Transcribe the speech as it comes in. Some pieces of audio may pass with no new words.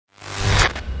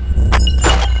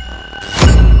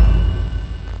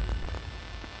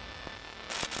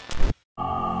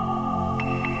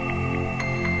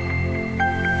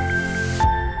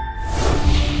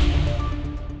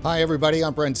Hi everybody,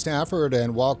 I'm Brent Stafford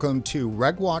and welcome to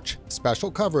RegWatch special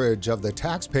coverage of the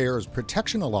Taxpayers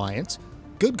Protection Alliance,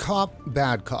 Good Cop,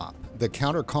 Bad Cop, the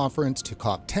counter-conference to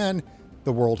COP10,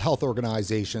 the World Health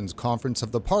Organization's Conference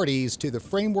of the Parties to the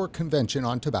Framework Convention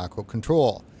on Tobacco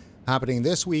Control, happening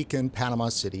this week in Panama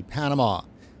City, Panama.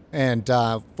 And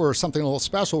for something a little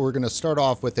special, we're going to start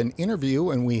off with an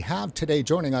interview, and we have today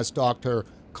joining us Dr.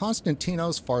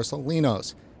 Konstantinos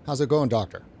Farsalinos. How's it going,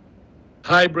 Doctor?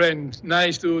 Hi, Brent.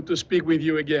 Nice to speak with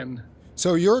you again.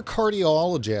 So you're a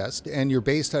cardiologist and you're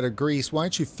based out of Greece. Why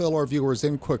don't you fill our viewers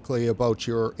in quickly about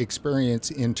your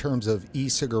experience in terms of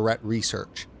e-cigarette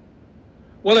research?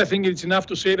 Well, I think it's enough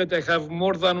to say that I have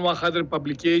more than 100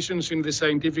 publications in the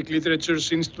scientific literature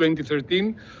since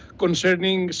 2013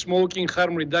 concerning smoking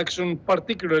harm reduction,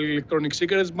 particularly electronic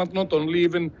cigarettes, but not only,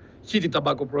 even heated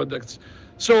tobacco products.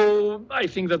 So I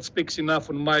think that speaks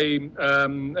enough on my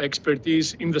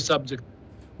expertise in the subject.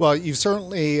 Well, you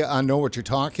certainly know what you're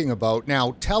talking about.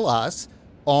 Now, tell us,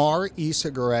 are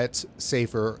e-cigarettes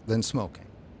safer than smoking?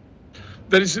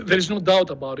 There is no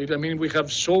doubt about it. I mean, we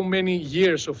have so many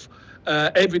years of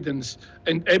evidence,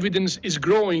 and evidence is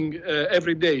growing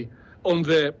every day on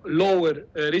the lower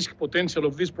risk potential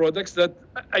of these products, that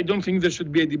I don't think there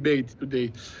should be a debate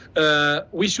today.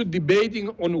 We should be debating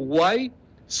on why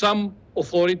some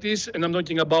authorities, and I'm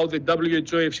talking about the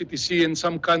WHO, FCTC, and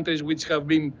some countries which have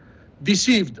been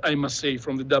deceived, I must say,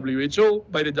 from the WHO,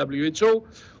 by the WHO,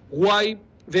 why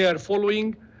they are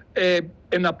following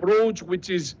an approach which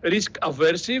is risk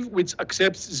aversive, which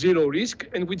accepts zero risk,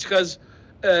 and which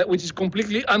is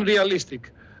completely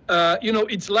unrealistic.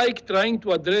 It's like trying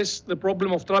to address the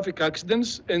problem of traffic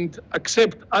accidents and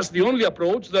accept as the only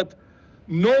approach that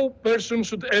no person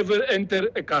should ever enter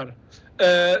a car.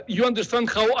 You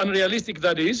understand how unrealistic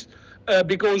that is,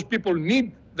 because people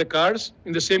need the cars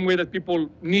in the same way that people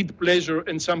need pleasure,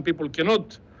 and some people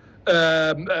cannot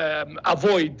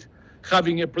avoid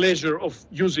having a pleasure of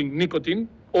using nicotine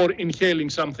or inhaling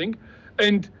something.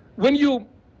 And when you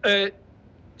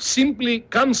simply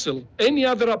cancel any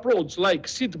other approach, like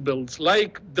seat belts,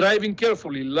 like driving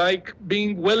carefully, like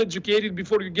being well educated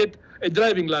before you get a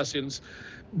driving license,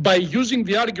 by using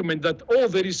the argument that, oh,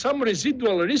 there is some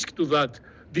residual risk to that,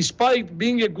 despite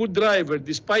being a good driver,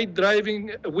 despite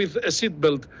driving with a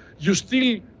seatbelt, you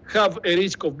still have a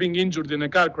risk of being injured in a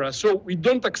car crash. So we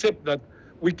don't accept that.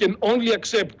 We can only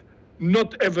accept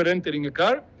not ever entering a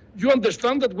car. You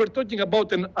understand that we're talking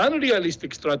about an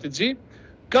unrealistic strategy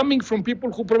coming from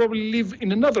people who probably live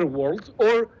in another world,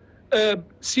 or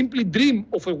simply dream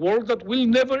of a world that will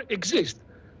never exist.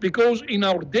 Because in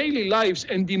our daily lives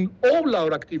and in all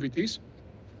our activities,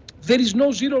 there is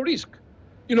no zero risk.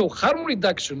 Harm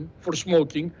reduction for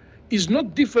smoking is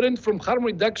not different from harm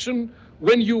reduction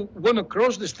when you want to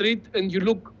cross the street and you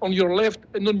look on your left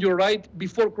and on your right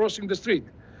before crossing the street.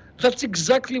 That's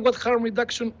exactly what harm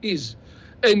reduction is.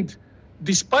 And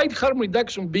despite harm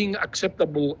reduction being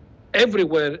acceptable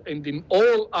everywhere and in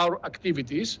all our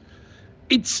activities,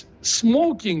 it's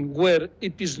smoking where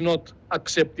it is not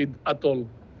accepted at all,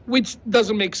 which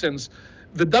doesn't make sense.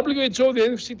 The WHO, the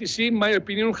FCTC, in my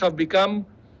opinion, have become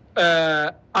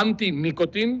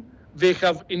anti-nicotine. They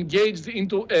have engaged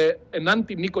into an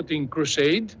anti-nicotine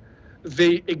crusade.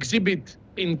 They exhibit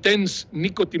intense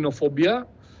nicotinophobia.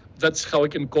 That's how I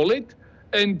can call it.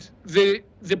 And the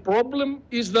problem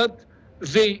is that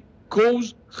they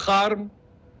cause harm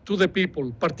to the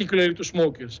people, particularly to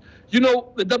smokers.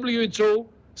 The WHO,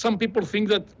 some people think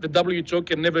that the WHO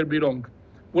can never be wrong.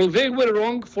 Well, they were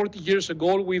wrong 40 years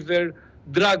ago with their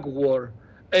drug war.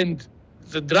 And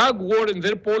the drug war and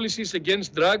their policies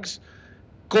against drugs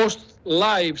cost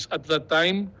lives at that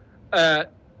time.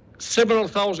 Several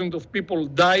thousand of people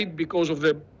died because of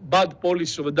the bad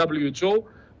policies of the WHO.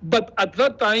 But at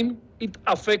that time, it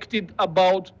affected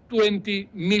about 20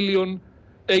 million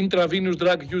intravenous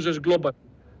drug users globally.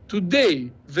 Today,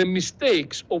 the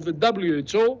mistakes of the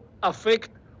WHO affect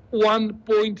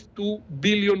 1.2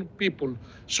 billion people.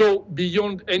 So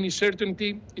beyond any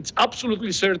certainty, it's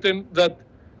absolutely certain that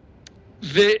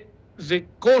the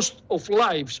cost of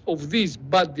lives of these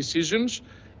bad decisions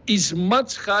is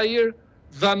much higher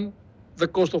than the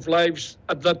cost of lives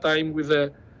at that time with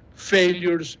the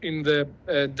failures in the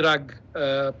drug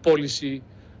policy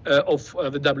of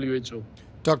the WHO.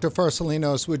 Dr.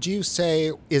 Farsalinos, would you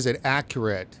say, is it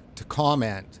accurate to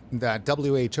comment that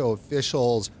WHO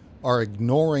officials are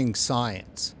ignoring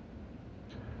science?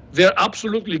 They're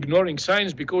absolutely ignoring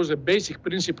science, because the basic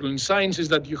principle in science is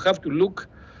that you have to look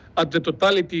at the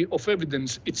totality of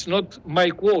evidence. It's not my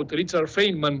quote. Richard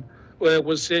Feynman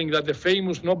was saying that, the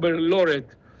famous Nobel laureate,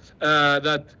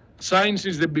 that science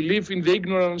is the belief in the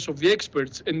ignorance of the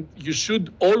experts, and you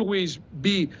should always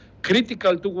be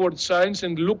critical towards science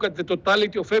and look at the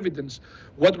totality of evidence.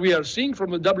 What we are seeing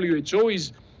from the WHO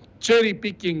is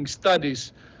cherry-picking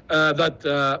studies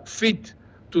that fit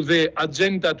to the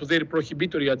agenda, to their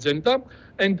prohibitory agenda.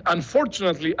 And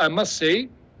unfortunately, I must say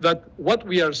that what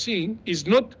we are seeing is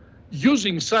not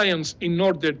using science in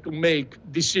order to make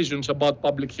decisions about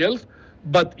public health,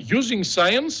 but using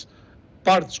science,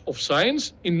 parts of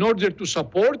science, in order to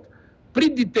support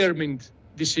predetermined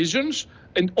decisions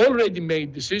and already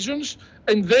made decisions,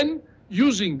 and then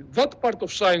using that part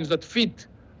of science that fit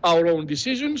our own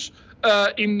decisions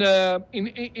in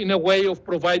a way of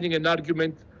providing an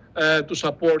argument to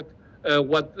support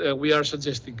what we are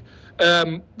suggesting.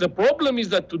 The problem is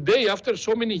that today, after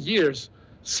so many years,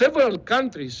 several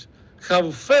countries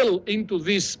have fell into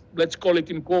this, let's call it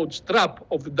in quotes, trap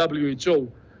of the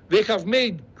WHO. They have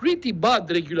made pretty bad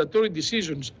regulatory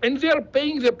decisions, and they are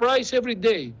paying the price every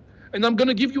day. And I'm going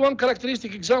to give you one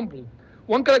characteristic example.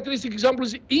 One characteristic example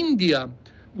is India,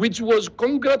 which was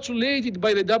congratulated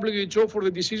by the WHO for the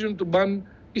decision to ban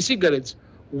e-cigarettes.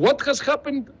 What has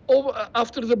happened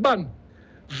after the ban?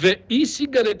 The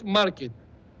e-cigarette market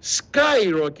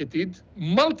skyrocketed,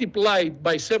 multiplied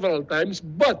by several times,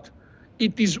 but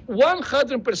it is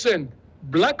 100%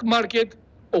 black market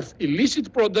of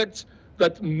illicit products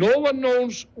that no one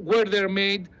knows where they're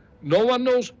made, no one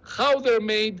knows how they're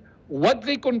made, what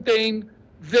they contain.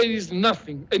 There is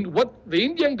nothing. And what the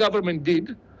Indian government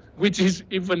did, which is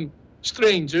even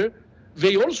stranger,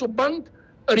 they also banned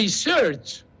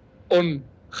research on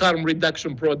harm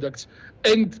reduction products.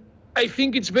 And I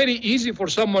think it's very easy for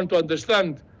someone to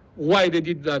understand why they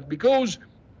did that, because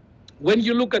when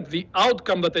you look at the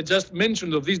outcome that I just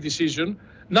mentioned of this decision,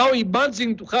 now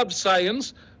imagine to have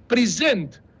science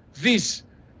present this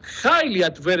highly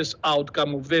adverse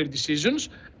outcome of their decisions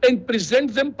and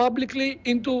present them publicly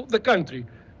into the country.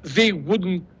 They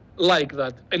wouldn't like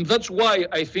that. And that's why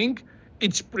I think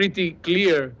it's pretty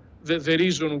clear the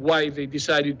reason why they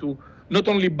decided to not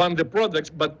only ban the products,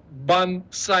 but ban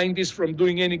scientists from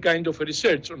doing any kind of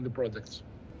research on the products.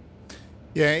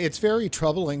 Yeah, it's very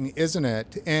troubling, isn't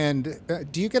it? And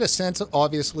do you get a sense,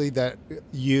 obviously, that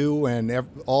you and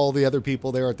all the other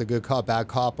people there at the Good Cop, Bad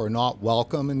Cop are not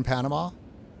welcome in Panama?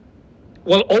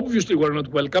 Well, obviously we're not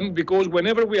welcome, because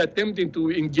whenever we are attempting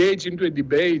to engage into a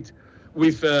debate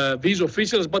with these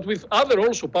officials, but with other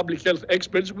also public health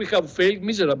experts, we have failed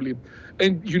miserably.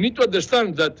 And you need to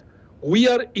understand that we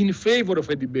are in favor of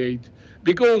a debate,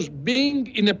 because being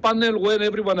in a panel where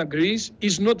everyone agrees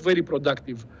is not very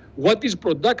productive. What is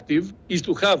productive is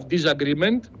to have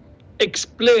disagreement,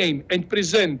 explain and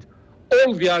present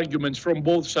all the arguments from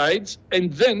both sides,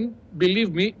 and then,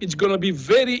 believe me, it's going to be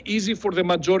very easy for the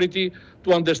majority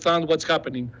to understand what's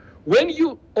happening. When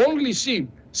you only see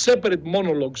separate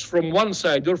monologues from one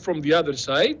side or from the other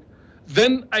side,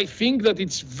 then I think that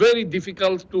it's very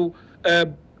difficult to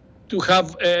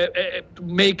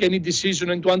make any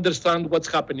decision and to understand what's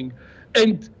happening.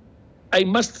 And I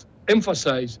must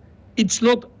emphasize, it's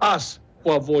not us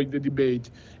who avoid the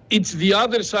debate. It's the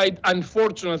other side,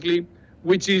 unfortunately,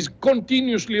 which is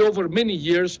continuously over many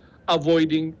years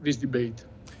avoiding this debate.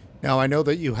 Now, I know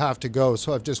that you have to go,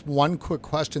 so I have just one quick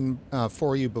question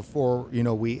for you before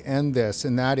we end this,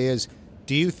 and that is,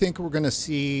 do you think we're going to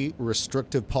see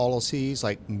restrictive policies,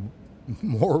 like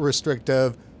more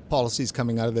restrictive policies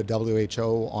coming out of the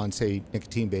WHO on, say,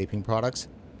 nicotine vaping products?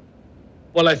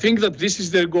 Well, I think that this is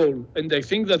their goal, and I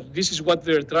think that this is what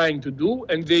they're trying to do,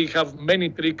 and they have many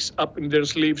tricks up in their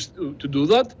sleeves to do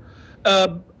that.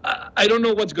 I don't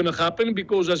know what's going to happen,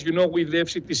 because, as you know, with the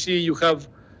FCTC,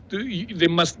 they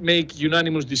must make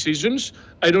unanimous decisions.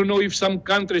 I don't know if some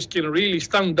countries can really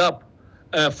stand up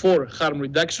for harm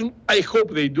reduction. I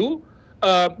hope they do.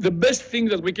 The best thing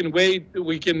that we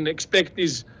can expect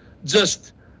is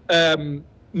just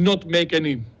not make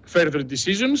any further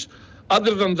decisions.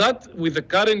 Other than that, with the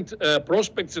current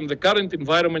prospects and the current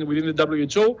environment within the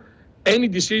WHO, any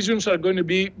decisions are going to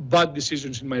be bad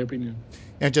decisions, in my opinion.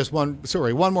 And just one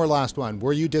more last one.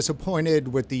 Were you disappointed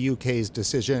with the UK's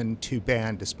decision to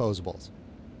ban disposables?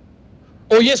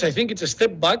 Oh, yes, I think it's a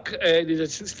step back. It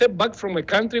is a step back from a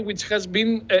country which has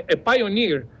been a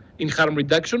pioneer in harm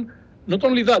reduction. Not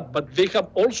only that, but they have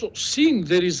also seen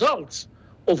the results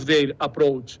of their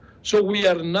approach. So we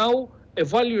are now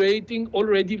evaluating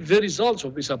already the results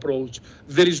of this approach.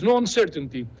 There is no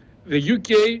uncertainty. The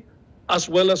UK, as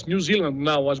well as New Zealand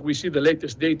now, as we see the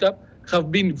latest data,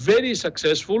 have been very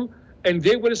successful, and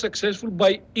they were successful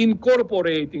by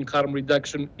incorporating harm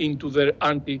reduction into their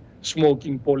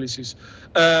anti-smoking policies.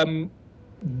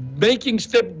 Making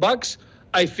step backs,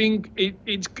 I think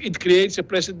it creates a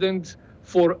precedent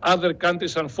for other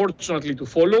countries, unfortunately, to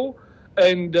follow.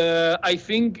 And I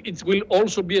think it will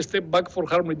also be a step back for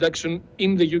harm reduction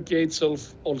in the UK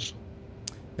itself also.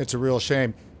 It's a real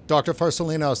shame. Dr.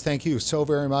 Farsalinos, thank you so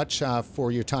very much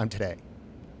for your time today.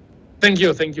 Thank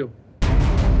you. Thank you.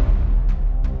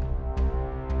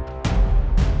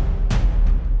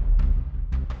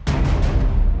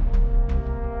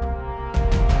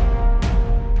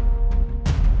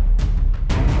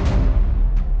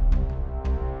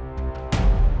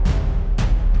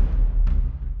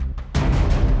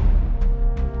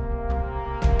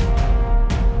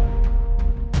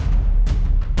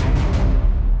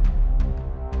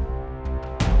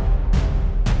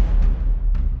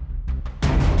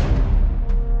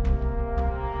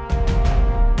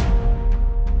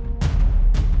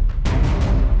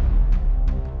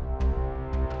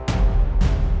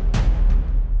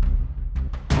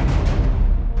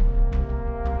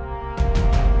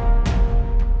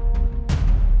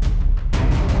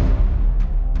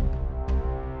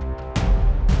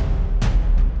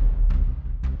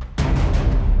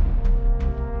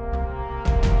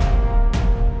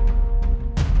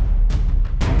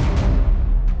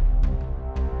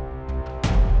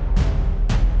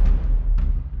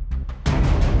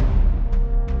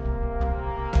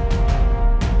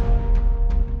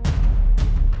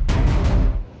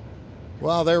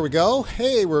 Well, there we go.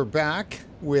 Hey, we're back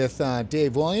with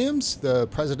Dave Williams, the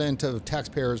president of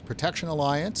Taxpayers Protection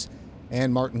Alliance,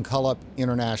 and Martin Cullip,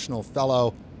 international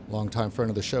fellow, longtime friend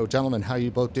of the show. Gentlemen, how you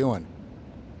both doing?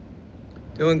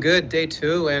 Doing good, day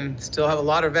 2, and still have a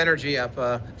lot of energy up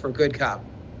for Good Cop.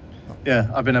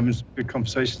 Yeah, I've been having good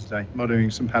conversations today,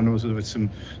 moderating some panels with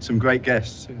some great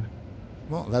guests. Yeah.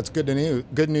 Well, that's good to know.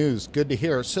 Good news. Good to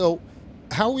hear. So,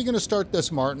 how are we going to start this,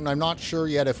 Martin? I'm not sure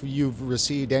yet if you've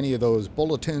received any of those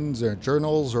bulletins or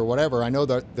journals or whatever. I know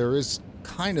that there is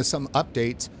kind of some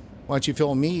updates. Why don't you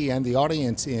fill me and the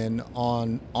audience in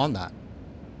on that?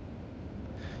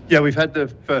 Yeah, we've had the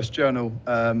first journal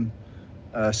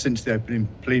since the opening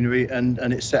plenary, and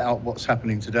it set out what's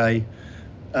happening today.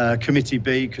 Committee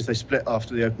B, because they split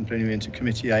after the open plenary into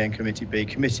Committee A and Committee B.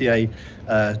 Committee A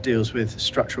deals with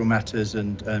structural matters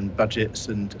and budgets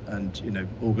and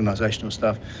organisational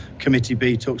stuff. Committee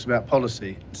B talks about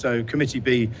policy. So Committee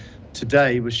B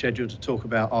today was scheduled to talk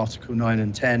about Article 9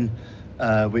 and 10,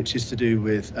 which is to do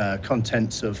with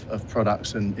contents of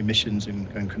products and emissions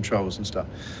and controls and stuff.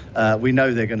 We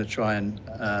know they're going to try and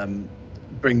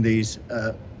bring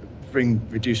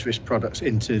reduced risk products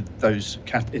into those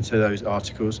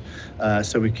articles,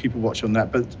 so we keep a watch on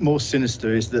that. But more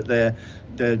sinister is that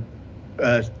they're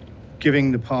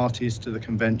giving the parties to the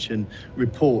convention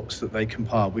reports that they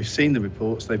compile. We've seen the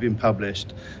reports; they've been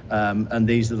published, and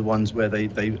these are the ones where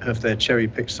they have their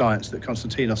cherry-picked science that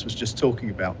Konstantinos was just talking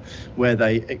about, where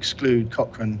they exclude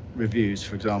Cochrane reviews,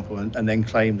 for example, and then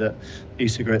claim that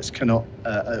e-cigarettes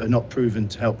are not proven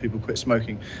to help people quit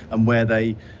smoking, and where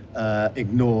they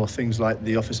ignore things like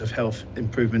the Office of Health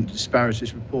Improvement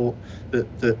Disparities report,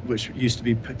 which used to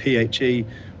be PHE,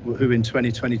 who in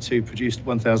 2022 produced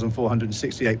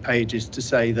 1,468 pages to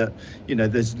say that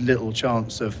there's little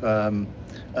chance of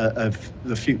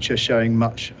the future showing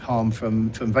much harm from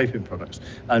vaping products.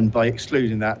 And by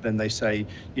excluding that, then they say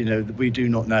we do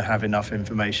not have enough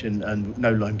information and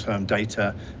no long-term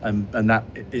data, and that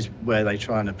is where they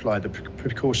try and apply the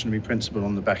precautionary principle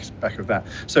on the back of that.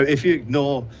 So if you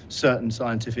ignore certain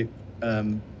scientific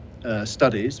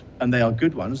studies, and they are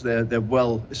good ones, they're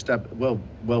well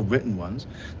written ones,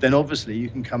 then obviously you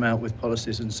can come out with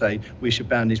policies and say we should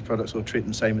ban these products or treat them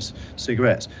the same as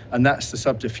cigarettes. And that's the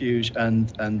subterfuge and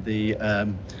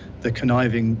the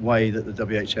conniving way that the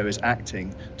WHO is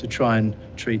acting to try and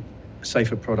treat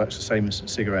safer products the same as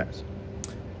cigarettes.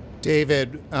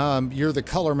 David, you're the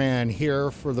color man here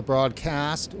for the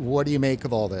broadcast. What do you make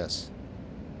of all this?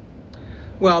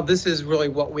 Well, this is really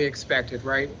what we expected,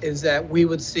 right? Is that we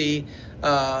would see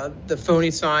the phony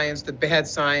science, the bad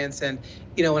science. And,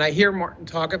 when I hear Martin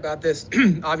talk about this,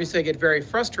 obviously I get very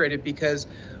frustrated because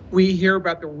we hear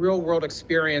about the real world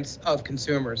experience of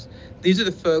consumers. These are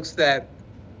the folks that,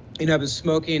 have been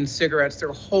smoking cigarettes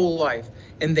their whole life,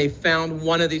 and they found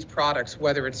one of these products,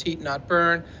 whether it's heat not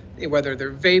burn, whether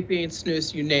they're vaping,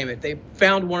 snus, you name it. They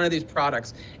found one of these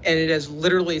products, and it has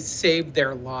literally saved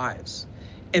their lives.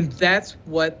 And that's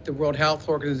what the World Health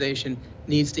Organization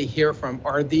needs to hear from,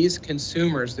 are these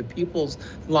consumers, the people's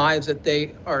lives that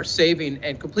they are saving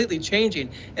and completely changing.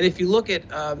 And if you look at,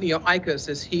 IQOS,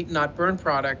 this heat not burn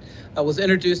product, was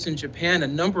introduced in Japan a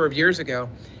number of years ago,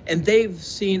 and they've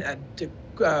seen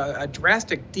a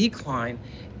drastic decline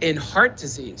in heart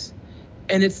disease.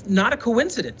 And it's not a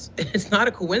coincidence. It's not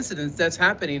a coincidence that's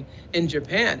happening in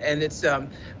Japan. And it's,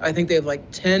 I think they have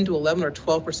like 10 to 11 or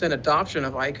 12% adoption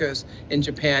of IQOS in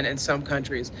Japan and some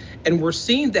countries. And we're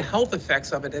seeing the health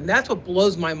effects of it. And that's what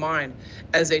blows my mind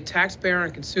as a taxpayer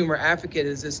and consumer advocate,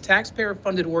 is this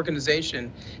taxpayer-funded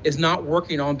organization is not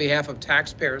working on behalf of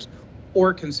taxpayers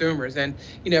or consumers. And,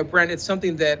 Brent, it's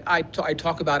something that I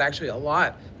talk about actually a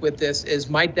lot with this, is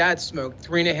my dad smoked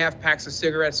 3.5 packs of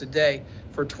cigarettes a day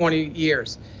for 20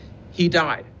 years. He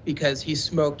died because he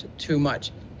smoked too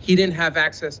much. He didn't have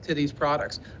access to these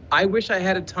products. I wish I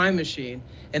had a time machine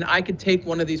and I could take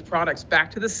one of these products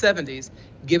back to the 70s,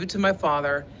 give it to my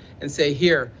father and say,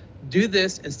 here, do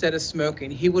this instead of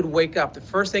smoking. He would wake up. The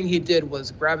first thing he did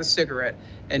was grab a cigarette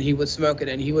and he would smoke it,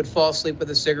 and he would fall asleep with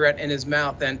a cigarette in his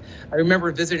mouth. And I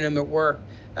remember visiting him at work,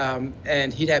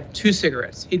 and he'd have 2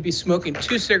 cigarettes. He'd be smoking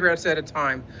 2 cigarettes at a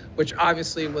time, which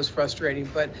obviously was frustrating.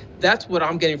 But that's what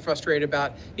I'm getting frustrated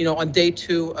about, on day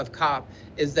 2 of COP,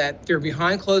 is that they're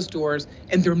behind closed doors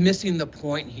and they're missing the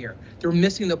point here. They're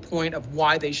missing the point of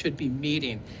why they should be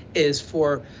meeting, is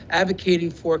for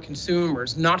advocating for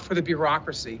consumers, not for the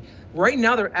bureaucracy. Right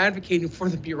now, they're advocating for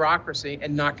the bureaucracy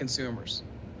and not consumers.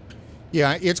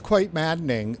 Yeah, it's quite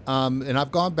maddening. And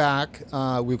I've gone back.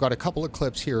 We've got a couple of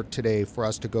clips here today for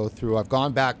us to go through. I've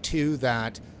gone back to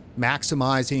that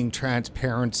maximizing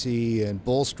transparency and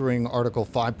bolstering Article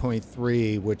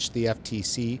 5.3, which the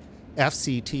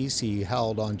FCTC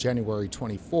held on January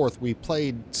 24th. We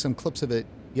played some clips of it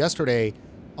yesterday.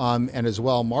 And as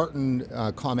well, Martin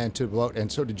commented about, and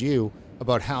so did you,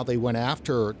 about how they went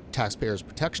after Taxpayers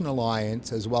Protection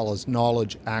Alliance as well as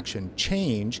Knowledge Action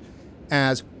Change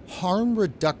as harm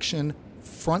reduction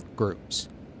front groups.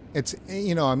 It's,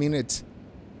 it's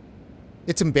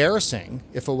embarrassing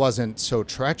if it wasn't so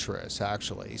treacherous,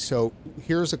 actually. So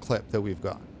here's a clip that we've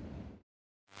got.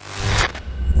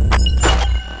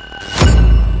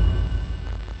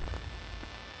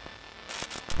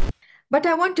 But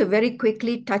I want to very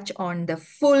quickly touch on the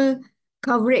full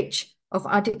coverage of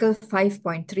Article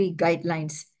 5.3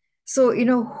 guidelines. So,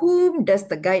 whom does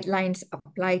the guidelines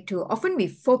apply to? Often we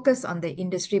focus on the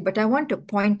industry, but I want to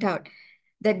point out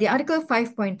that the Article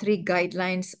 5.3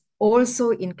 guidelines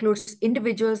also includes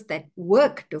individuals that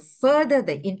work to further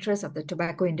the interests of the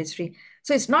tobacco industry.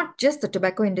 So it's not just the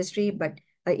tobacco industry, but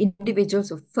individuals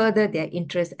who further their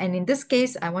interests. And in this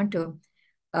case, I want to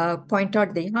point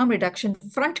out the harm reduction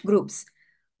front groups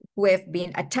who have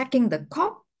been attacking the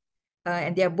COP.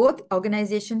 And they are both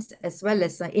organizations as well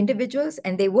as individuals,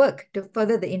 and they work to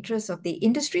further the interests of the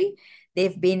industry.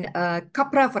 They've been,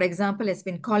 CAPRA, for example, has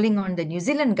been calling on the New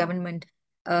Zealand government,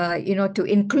 to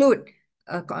include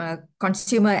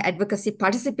consumer advocacy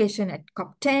participation at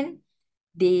COP10.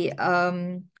 The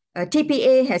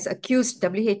TPA has accused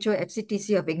WHO,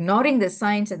 FCTC of ignoring the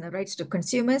science and the rights to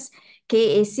consumers.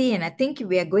 KAC, and I think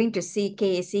we are going to see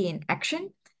KAC in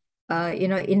action.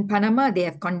 In Panama, they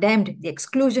have condemned the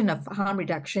exclusion of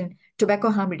tobacco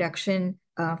harm reduction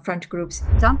front groups.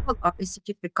 Example of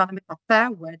Institute for Economic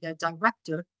Affairs, where the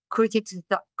director criticized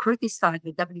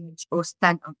the WHO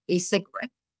stand on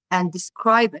e-cigarette and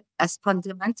described it as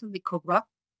fundamentally corrupt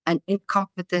and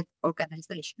incompetent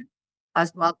organization,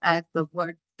 as well as the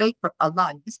World Vapor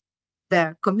Alliance.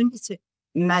 Their community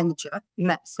manager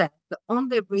said the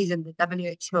only reason the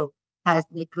WHO has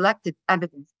neglected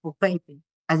evidence for vaping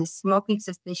as a smoking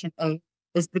cessation aid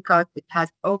is because it has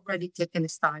already taken a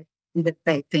side in the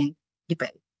vaping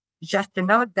debate. Just to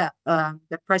note that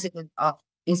the president of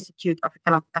Institute of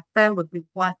Economic Affairs will be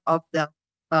one of the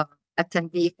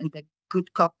attendees in the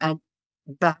Good Cop and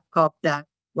Bad Cop that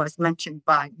was mentioned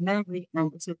by Mary,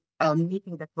 and this is a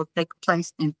meeting that will take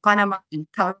place in Panama in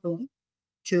California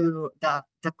to the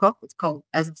COP. It's called,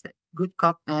 as I said, Good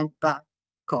Cop and Bad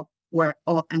Cop, where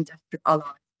all industry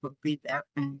allies will be there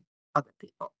and other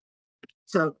people.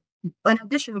 So in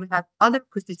addition, we have other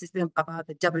criticism about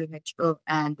the WHO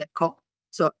and the COP.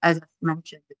 So as I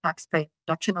mentioned, the Taxpayers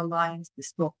Protection Alliance, the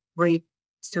Smoke-Free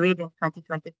Sweden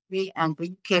 2023, and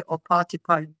the UK All-Party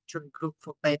Parliamentary Group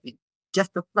for Vaping.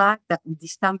 Just to flag that in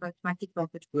December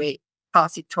 2023,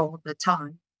 Parsi told the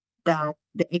Time that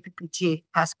the APPG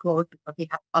has closed because they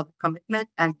have other commitment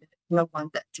and no one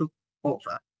that took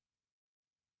over.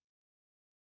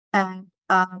 And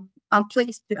I'm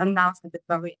pleased to announce at the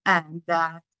very end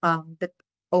that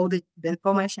all the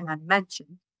information I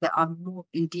mentioned, there are more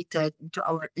in detail into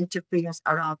our interviews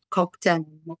around COP10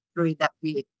 and MOC3 that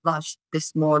we launched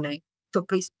this morning. So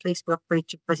please feel free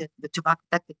to visit the Tobacco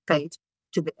Ethics page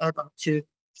to be able to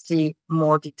see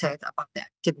more details about the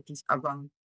activities around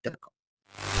the COP.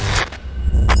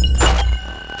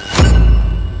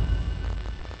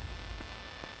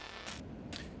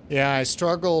 Yeah, I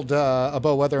struggled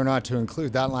about whether or not to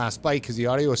include that last bite because the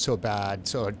audio was so bad.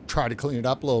 So I tried to clean it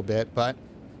up a little bit, but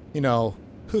you know,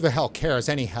 who the hell cares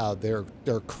anyhow? They're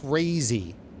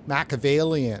crazy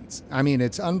Machiavellians. I mean,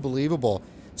 it's unbelievable.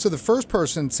 So the first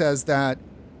person says that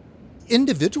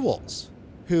individuals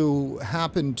who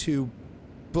happen to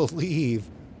believe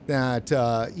that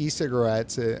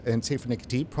e-cigarettes and safer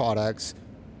nicotine products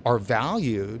are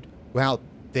valued, well,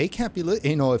 they can't be,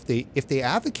 you know, if they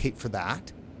advocate for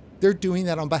that, they're doing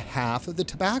that on behalf of the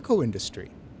tobacco industry.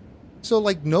 So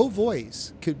like no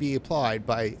voice could be applied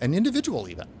by an individual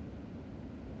even.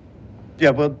 Yeah,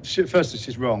 well, first,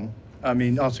 she's wrong. I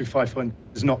mean, Article 5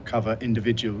 does not cover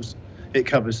individuals. It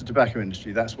covers the tobacco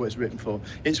industry. That's what it's written for.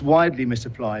 It's widely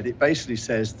misapplied. It basically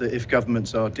says that if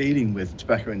governments are dealing with the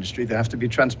tobacco industry, they have to be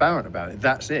transparent about it.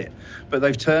 That's it. But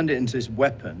they've turned it into this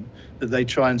weapon that they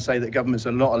try and say that governments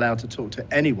are not allowed to talk to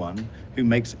anyone who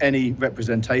makes any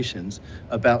representations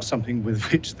about something with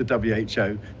which the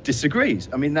WHO disagrees.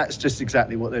 I mean, that's just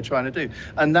exactly what they're trying to do.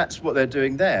 And that's what they're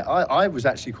doing there. I was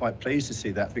actually quite pleased to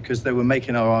see that because they were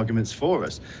making our arguments for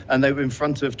us and they were in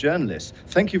front of journalists.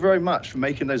 Thank you very much for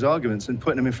making those arguments and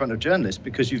putting them in front of journalists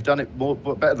because you've done it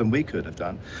better than we could have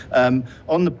done.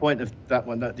 On the point of that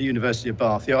one, the University of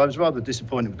Bath, yeah, I was rather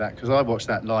disappointed with that because I watched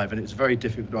that live and it's very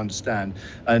difficult to understand.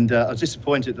 And I was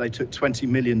disappointed they took $20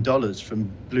 million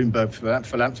from Bloomberg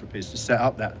Philanthropies to set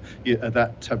up that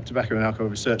tobacco and alcohol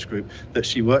research group that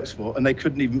she works for, and they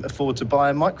couldn't even afford to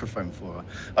buy a microphone for her.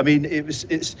 I mean,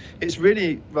 it's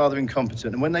really rather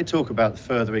incompetent. And when they talk about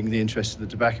furthering the interests of the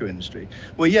tobacco industry,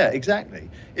 well, yeah, exactly.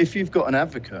 If you've got an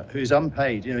advocate who's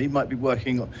unpaid, you know, he might be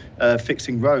working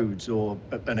fixing roads or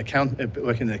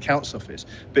working in an accounts office.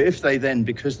 But if they then,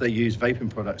 because they use vaping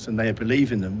products and they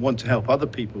believe in them, want to help other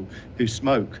people who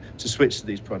smoke to switch to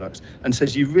these products, and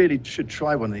says you really should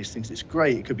try one of these things, it's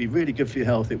great, it could be really good for your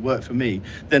health, it worked for me,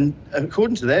 then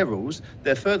according to their rules,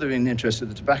 they're furthering the interests of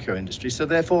the tobacco industry, so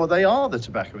therefore they are the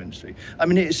tobacco industry. I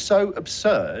mean, it is so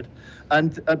absurd.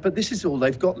 And but this is all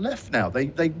they've got left now. They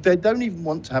don't even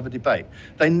want to have a debate.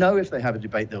 They know if they have a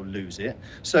debate, they'll lose it.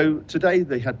 So today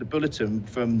they had the bulletin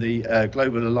from the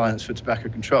Global Alliance for Tobacco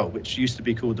Control, which used to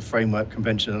be called the Framework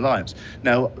Convention Alliance.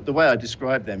 Now, the way I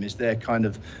describe them is they're kind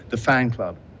of the fan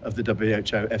club of the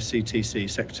WHO, FCTC,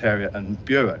 Secretariat and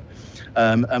Bureau.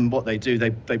 And what they do,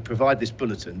 they provide this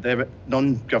bulletin. They're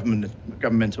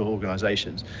non-governmental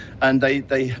organisations, and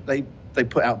they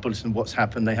put out bulletin what's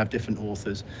happened. They have different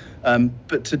authors.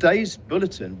 But today's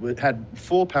bulletin had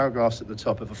 4 paragraphs at the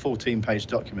top of a 14-page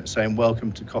document saying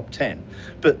welcome to COP10.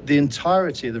 But the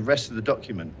entirety of the rest of the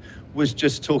document was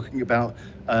just talking about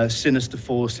sinister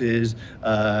forces,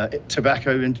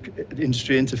 tobacco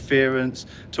industry interference,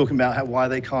 talking about why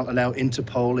they can't allow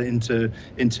Interpol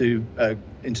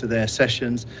into their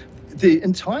sessions. The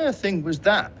entire thing was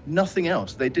that, nothing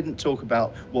else. They didn't talk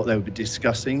about what they would be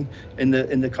discussing in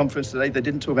the conference today. They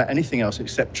didn't talk about anything else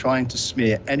except trying to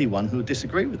smear anyone who would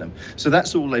disagree with them. So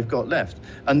that's all they've got left.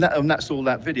 And that's all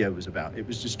that video was about. It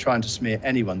was just trying to smear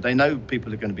anyone. They know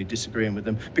people are going to be disagreeing with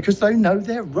them because they know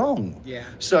they're wrong. Yeah.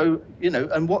 So, you know,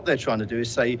 and what they're trying to do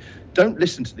is say, don't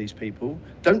listen to these people,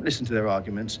 don't listen to their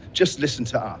arguments, just listen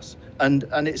to us. And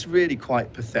it's really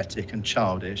quite pathetic and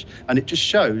childish, and it just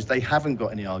shows they haven't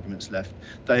got any arguments left.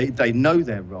 They know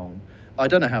they're wrong. I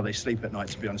don't know how they sleep at night,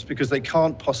 to be honest, because they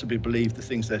can't possibly believe the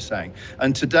things they're saying.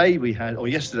 And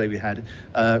yesterday we had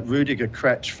Rudiger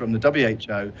Kretsch from the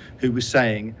WHO, who was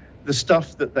saying the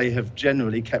stuff that they have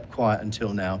generally kept quiet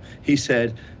until now. He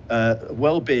said,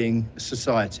 well-being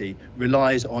society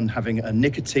relies on having a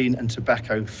nicotine and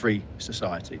tobacco-free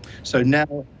society. So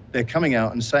now they're coming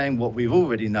out and saying what we've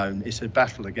already known is a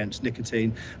battle against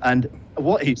nicotine. And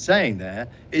what he's saying there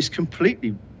is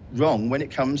completely wrong when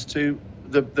it comes to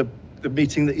the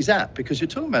meeting that he's at, because you're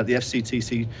talking about the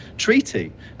FCTC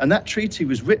treaty, and that treaty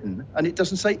was written and it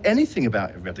doesn't say anything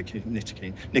about eradicating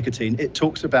nicotine. It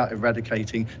talks about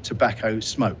eradicating tobacco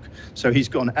smoke. So he's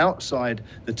gone outside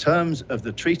the terms of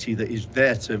the treaty that he's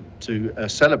there to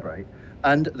celebrate,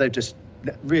 and they've just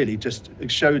really just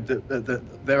showed that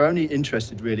they're only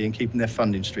interested really in keeping their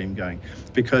funding stream going,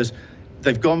 because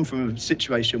they've gone from a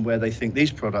situation where they think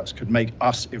these products could make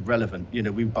us irrelevant. You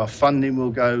know, our funding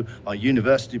will go, our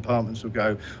university departments will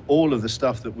go, all of the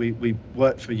stuff that we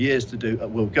worked for years to do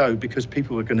will go, because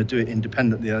people are going to do it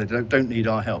independently. They don't need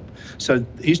our help. So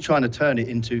he's trying to turn it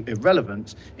into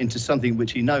irrelevance, into something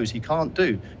which he knows he can't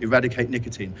do, eradicate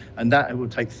nicotine. And that it will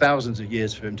take thousands of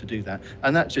years for him to do that.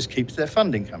 And that just keeps their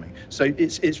funding coming. So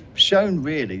it's shown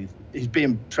really, he's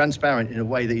being transparent in a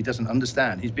way that he doesn't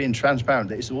understand. He's being transparent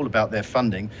that it's all about their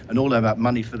funding and all about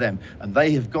money for them. And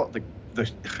they have got the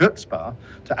chutzpah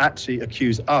to actually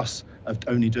accuse us of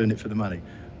only doing it for the money,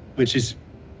 which is,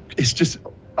 it's just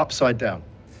upside down.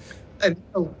 And,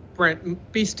 oh,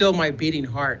 Brent, be still my beating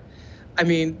heart. I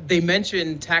mean, they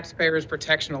mentioned Taxpayers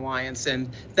Protection Alliance, and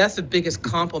that's the biggest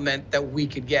compliment that we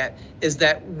could get, is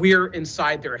that we're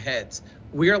inside their heads.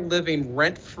 We're living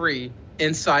rent-free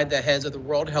inside the heads of the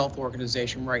World Health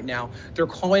Organization right now. They're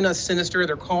calling us sinister.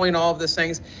 They're calling all of these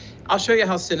things. I'll show you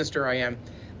how sinister I am.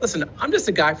 Listen, I'm just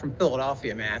a guy from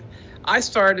Philadelphia, man. I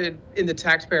started in the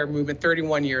taxpayer movement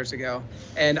 31 years ago,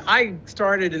 and I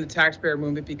started in the taxpayer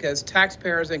movement because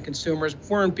taxpayers and consumers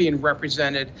weren't being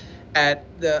represented at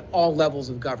all levels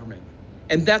of government.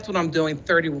 And that's what I'm doing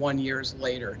 31 years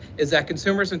later, is that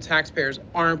consumers and taxpayers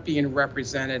aren't being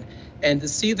represented. And to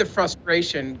see the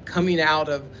frustration coming out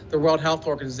of the World Health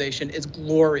Organization is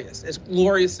glorious. It's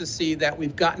glorious to see that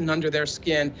we've gotten under their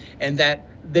skin and that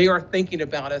they are thinking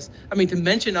about us. I mean, to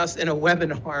mention us in a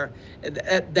webinar,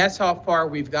 that's how far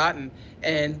we've gotten.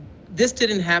 And this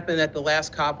didn't happen at the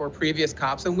last COP or previous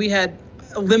COPs, and we had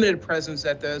a limited presence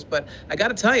at those. But I got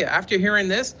to tell you, after hearing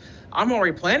this, I'm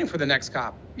already planning for the next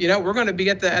COP. You know, we're going to be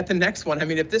at the next one. I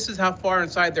mean, if this is how far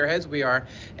inside their heads we are.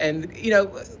 And, you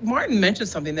know, Martin mentioned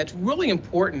something that's really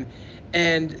important,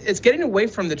 and it's getting away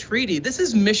from the treaty. This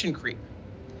is mission creep.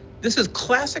 This is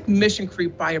classic mission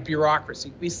creep by a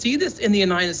bureaucracy. We see this in the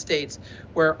United States,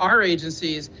 where our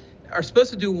agencies are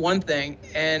supposed to do one thing,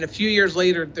 and a few years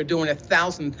later, they're doing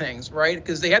 1,000 things, right?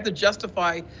 Because they have to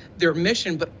justify their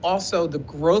mission, but also the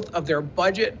growth of their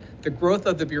budget, the growth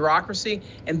of the bureaucracy.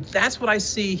 And that's what I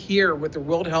see here with the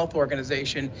World Health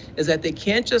Organization, is that they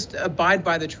can't just abide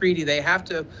by the treaty. They have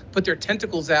to put their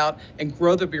tentacles out and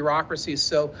grow the bureaucracy.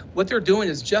 So what they're doing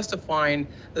is justifying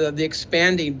the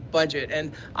expanding budget.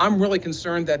 And I'm really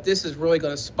concerned that this is really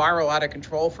going to spiral out of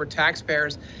control for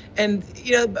taxpayers. And,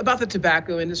 you know, about the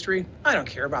tobacco industry, I don't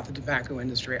care about the tobacco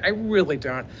industry. I really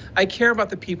don't. I care about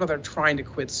the people that are trying to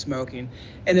quit smoking.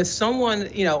 And if someone,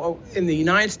 you know, in the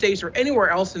United States or anywhere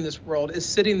else in this world is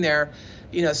sitting there,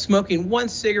 you know, smoking one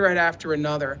cigarette after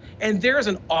another, and there is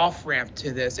an off-ramp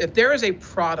to this, if there is a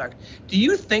product, do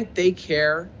you think they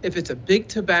care if it's a big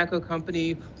tobacco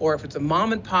company or if it's a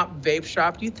mom and pop vape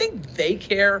shop? Do you think they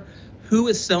care who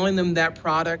is selling them that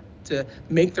product to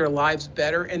make their lives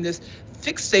better? And this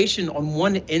fixation on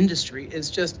one industry is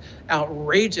just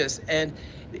outrageous. And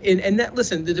that,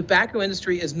 listen, the tobacco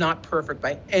industry is not perfect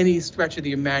by any stretch of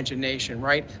the imagination,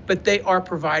 right? But they are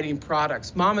providing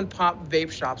products. Mom and pop vape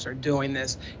shops are doing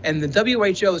this. And the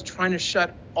WHO is trying to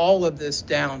shut all of this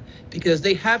down because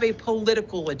they have a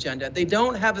political agenda. They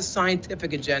don't have a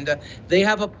scientific agenda. They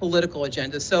have a political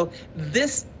agenda. So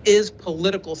this is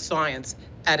political science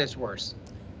at its worst.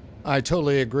 I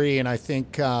totally agree, and I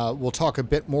think we'll talk a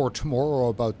bit more tomorrow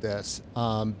about this.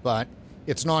 But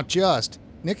it's not just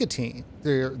nicotine;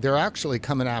 they're actually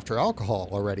coming after alcohol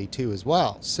already too, as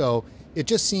well. So it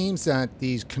just seems that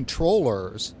these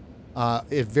controllers are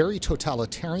very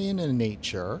totalitarian in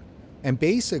nature, and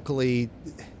basically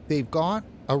they've got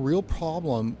a real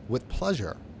problem with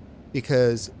pleasure,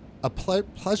 because a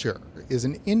pleasure is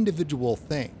an individual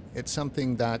thing. It's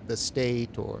something that the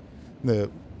state or the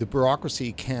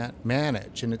bureaucracy can't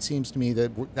manage, and it seems to me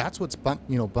that that's what's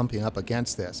bumping up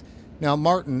against this. Now,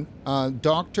 Martin,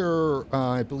 Dr.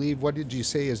 I believe, what did you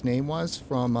say his name was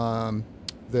from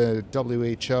the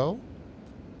WHO?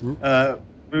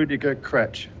 Rudiger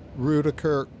Kretsch.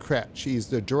 Rudiger Kretsch. He's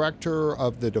the director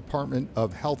of the Department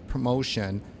of Health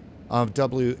Promotion of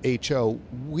WHO.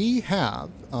 We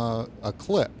have a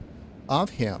clip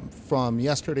of him from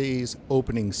yesterday's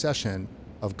opening session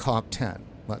of COP10.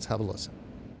 Let's have a listen.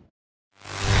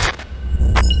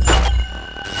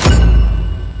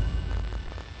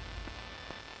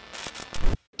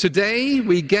 Today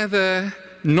we gather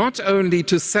not only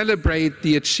to celebrate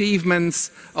the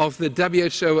achievements of the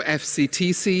WHO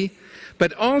FCTC,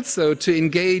 but also to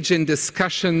engage in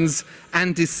discussions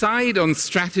and decide on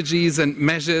strategies and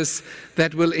measures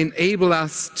that will enable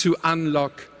us to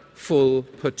unlock full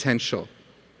potential.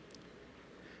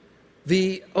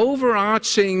 The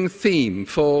overarching theme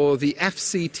for the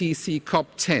FCTC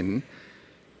COP10,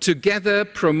 Together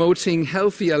Promoting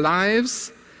Healthier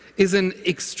Lives, is an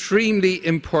extremely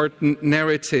important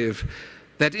narrative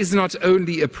that is not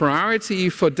only a priority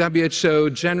for WHO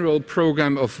General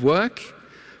Program of Work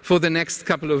for the next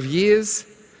couple of years,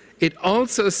 it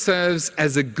also serves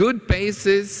as a good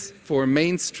basis for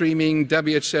mainstreaming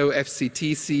WHO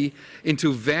FCTC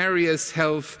into various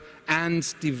health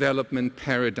and development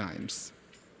paradigms.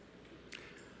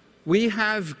 We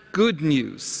have good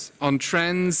news on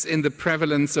trends in the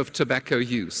prevalence of tobacco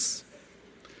use.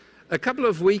 A couple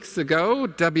of weeks ago,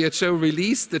 WHO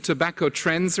released the Tobacco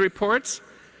Trends Report,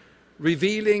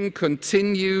 revealing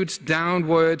continued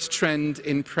downward trend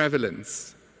in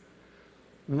prevalence.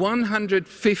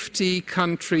 150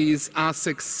 countries are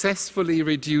successfully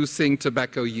reducing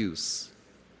tobacco use.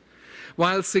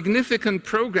 While significant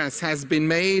progress has been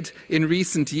made in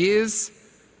recent years,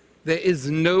 there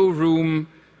is no room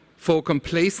for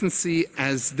complacency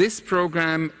as this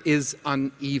program is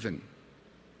uneven.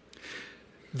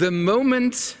 The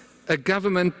moment a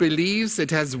government believes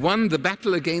it has won the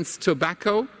battle against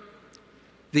tobacco,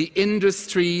 the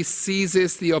industry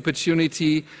seizes the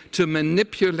opportunity to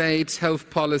manipulate health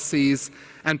policies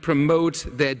and promote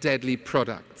their deadly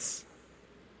products.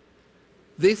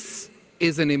 This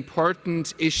is an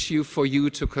important issue for you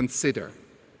to consider.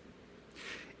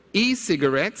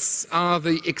 E-cigarettes are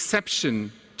the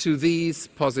exception to these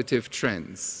positive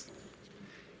trends.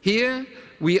 Here,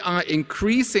 we are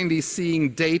increasingly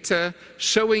seeing data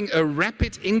showing a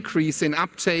rapid increase in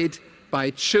uptake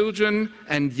by children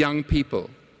and young people.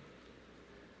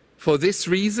 For this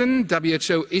reason,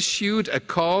 WHO issued a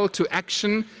call to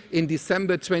action in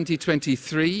December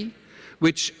 2023,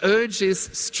 which urges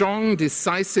strong,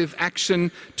 decisive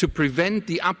action to prevent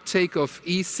the uptake of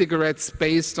e-cigarettes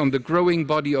based on the growing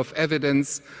body of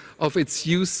evidence of its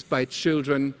use by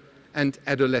children and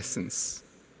adolescents.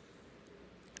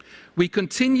 We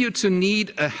continue to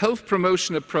need a health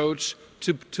promotion approach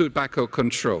to tobacco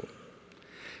control.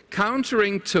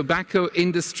 Countering tobacco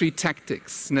industry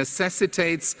tactics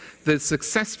necessitates the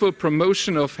successful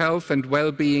promotion of health and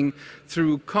well-being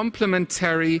through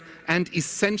complementary and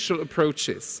essential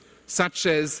approaches, such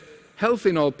as health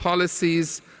in all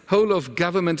policies,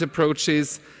 whole-of-government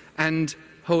approaches, and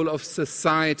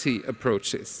whole-of-society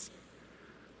approaches.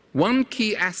 One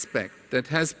key aspect that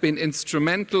has been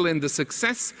instrumental in the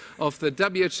success of the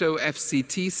WHO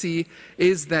FCTC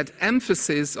is that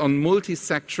emphasis on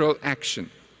multisectoral action.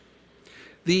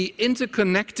 The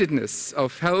interconnectedness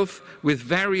of health with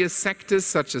various sectors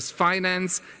such as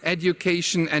finance,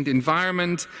 education, and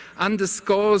environment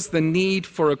underscores the need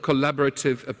for a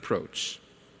collaborative approach.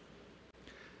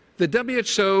 The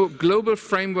WHO Global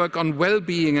Framework on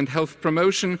Well-being and Health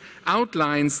Promotion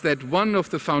outlines that one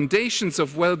of the foundations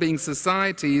of well-being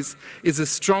societies is a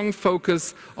strong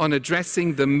focus on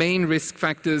addressing the main risk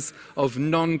factors of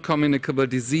non-communicable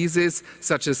diseases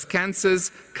such as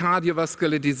cancers,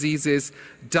 cardiovascular diseases,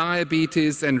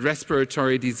 diabetes, and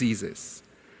respiratory diseases.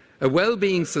 A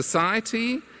well-being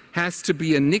society has to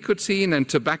be a nicotine and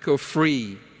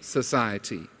tobacco-free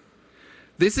society.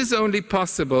 This is only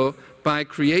possible by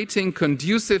creating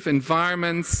conducive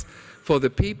environments for the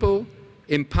people,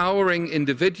 empowering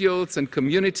individuals and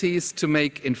communities to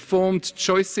make informed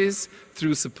choices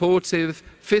through supportive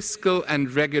fiscal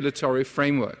and regulatory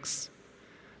frameworks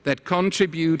that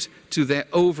contribute to their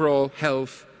overall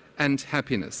health and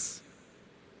happiness.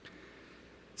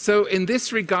 So in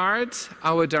this regard,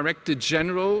 our Director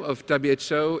General of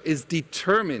WHO is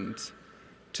determined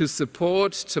to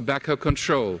support tobacco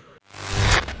control.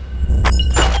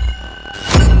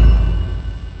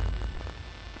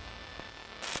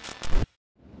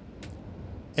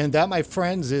 And that, my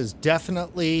friends, is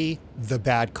definitely the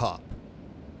bad cop.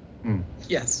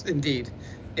 Yes, indeed.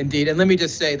 Indeed. And let me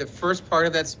just say, the first part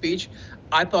of that speech,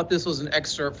 I thought this was an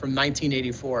excerpt from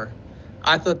 1984.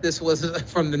 I thought this was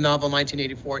from the novel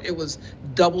 1984. It was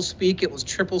double speak, it was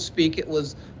triple speak, it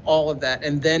was all of that.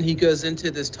 And then he goes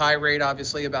into this tirade,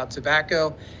 obviously, about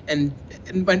tobacco. And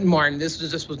Martin,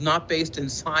 this was not based in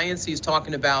science. He's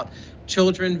talking about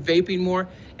children vaping more.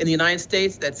 In the United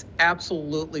States, that's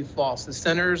absolutely false. The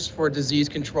Centers for Disease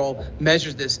Control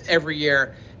measures this every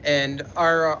year. And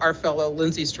our fellow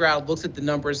Lindsay Stroud looks at the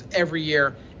numbers every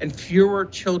year, and fewer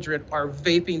children are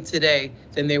vaping today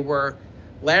than they were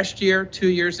last year, 2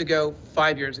 years ago,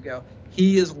 5 years ago.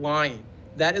 He is lying.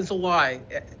 That is a lie,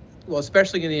 well,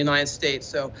 especially in the United States.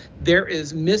 So there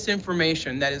is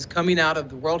misinformation that is coming out of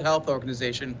the World Health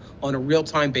Organization on a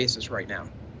real-time basis right now.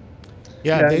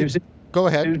 Yeah, go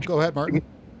ahead, Martin.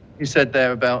 He said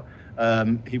there about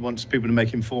he wants people to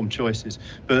make informed choices,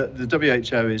 but the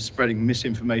WHO is spreading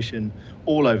misinformation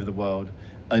all over the world,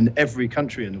 in every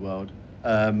country in the world,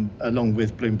 along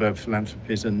with Bloomberg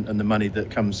philanthropies and the money that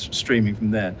comes streaming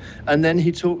from there. And then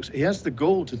he has the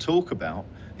gall to talk about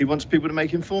he wants people to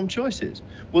make informed choices.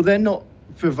 Well, they're not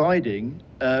providing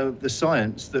the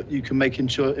science that you can make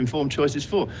informed choices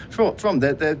from.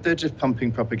 They're just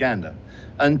pumping propaganda.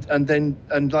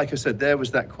 And like I said, there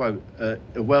was that quote: a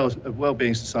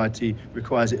well-being society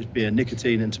requires it to be a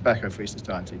nicotine and tobacco-free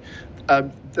society.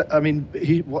 I mean,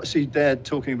 what's he there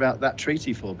talking about that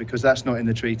treaty for? Because that's not in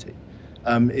the treaty.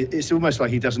 It's almost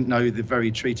like he doesn't know the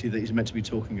very treaty that he's meant to be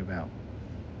talking about.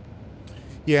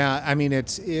 Yeah, I mean,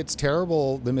 it's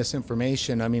terrible, the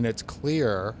misinformation. I mean, it's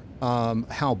clear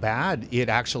how bad it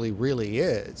actually really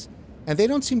is. And they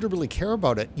don't seem to really care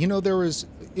about it. You know, there was,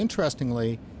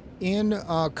 interestingly, in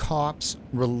COP's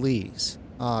release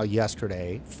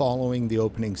yesterday, following the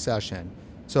opening session.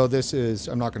 So this is,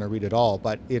 I'm not going to read it all,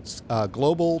 but it's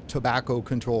Global Tobacco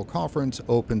Control Conference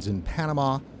opens in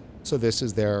Panama. So this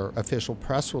is their official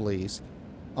press release.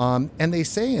 And they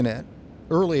say in it,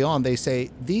 early on, they say,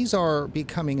 these are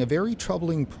becoming a very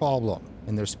troubling problem.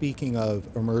 And they're speaking of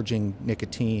emerging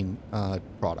nicotine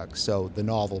products. So the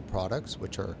novel products,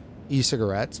 which are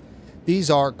e-cigarettes. These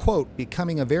are, quote,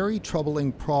 becoming a very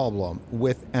troubling problem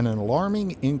with an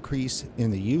alarming increase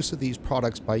in the use of these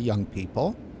products by young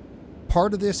people.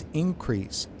 Part of this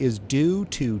increase is due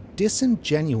to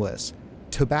disingenuous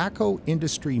tobacco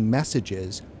industry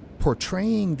messages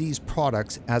portraying these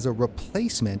products as a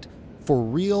replacement for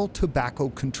real tobacco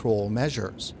control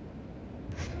measures.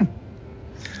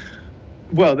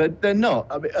 Well, they're not.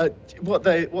 I mean, what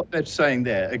they're saying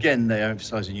there, again, they're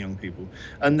emphasising young people,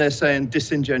 and they're saying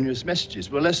disingenuous messages.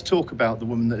 Well, let's talk about the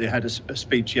woman that they had a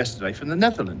speech yesterday from the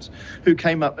Netherlands, who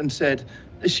came up and said,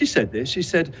 she said this, she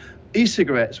said,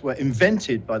 e-cigarettes were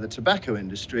invented by the tobacco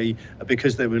industry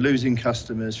because they were losing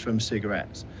customers from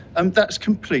cigarettes. That's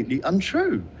completely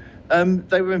untrue.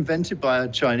 They were invented by a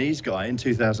Chinese guy in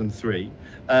 2003.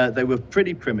 They were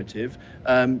pretty primitive.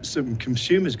 Some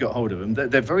consumers got hold of them.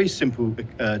 They're very simple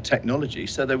technology,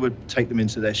 so they would take them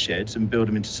into their sheds and build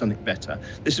them into something better.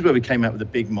 This is where we came out with the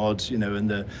big mods, you know, and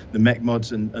the mech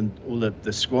mods and all the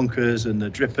squonkers and the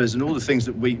drippers and all the things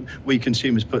that we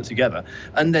consumers put together.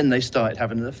 And then they started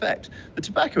having an effect. The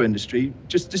tobacco industry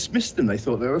just dismissed them. They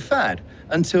thought they were a fad,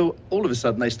 until all of a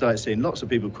sudden they started seeing lots of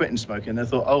people quitting smoking. They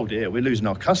thought, oh dear, we're losing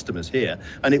our customers here.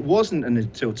 And it wasn't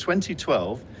until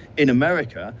 2012 in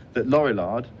America that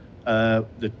Lorillard,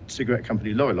 the cigarette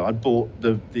company Lorillard, bought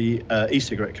the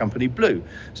e-cigarette company Blue.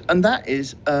 And that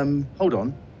is,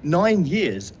 9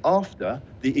 years after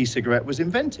the e-cigarette was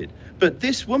invented. But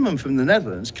this woman from the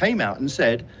Netherlands came out and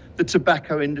said the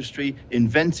tobacco industry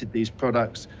invented these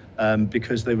products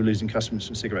because they were losing customers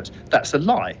from cigarettes. That's a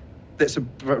lie. That's a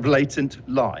blatant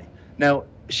lie. Now,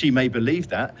 she may believe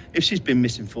that. If she's been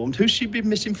misinformed, who's she been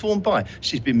misinformed by?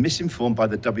 She's been misinformed by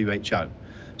the WHO.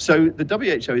 So the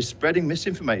WHO is spreading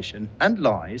misinformation and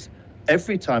lies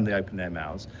every time they open their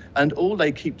mouths, and all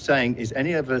they keep saying is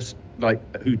any of us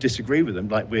who disagree with them,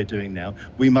 like we're doing now,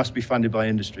 we must be funded by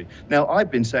industry. Now,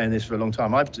 I've been saying this for a long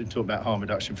time. I've been talking about harm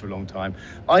reduction for a long time.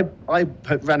 I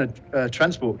ran a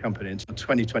transport company until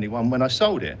 2021 when I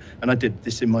sold it, and I did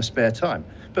this in my spare time.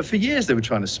 But for years they were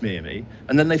trying to smear me,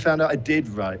 and then they found out I did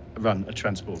run a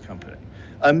transport company.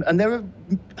 And there are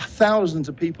thousands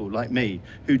of people like me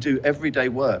who do everyday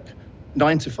work,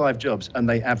 9 to 5 jobs, and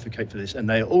they advocate for this, and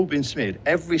they are all been smeared.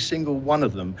 Every single one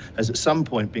of them has at some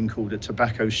point been called a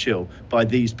tobacco shill by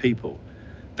these people.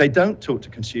 They don't talk to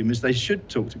consumers. They should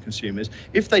talk to consumers.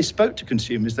 If they spoke to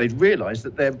consumers, they'd realise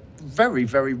that they're very,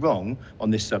 very wrong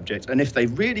on this subject. And if they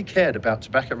really cared about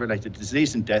tobacco-related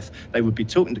disease and death, they would be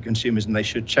talking to consumers, and they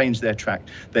should change their track.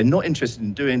 They're not interested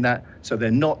in doing that, so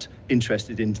they're not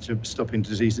interested in stopping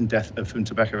disease and death from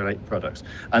tobacco-related products.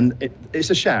 And it's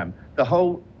a sham. The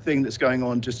whole thing that's going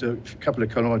on just a couple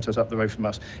of kilometres up the road from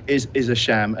us is a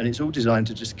sham, and it's all designed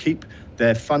to just keep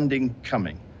their funding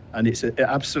coming. And it's an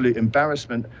absolute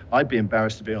embarrassment. I'd be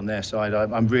embarrassed to be on their side.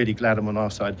 I'm really glad I'm on our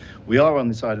side. We are on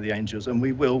the side of the angels, and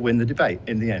we will win the debate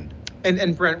in the end.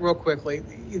 And Brent, real quickly,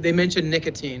 they mentioned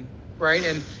nicotine, right?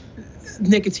 And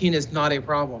nicotine is not a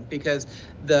problem because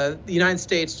the United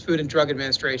States Food and Drug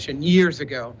Administration years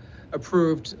ago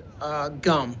approved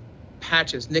gum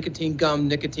patches, nicotine gum,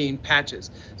 nicotine patches.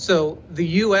 So the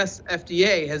US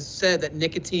FDA has said that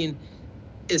nicotine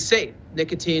is safe.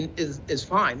 Nicotine is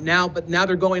fine now, but now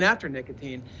they're going after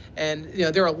nicotine. And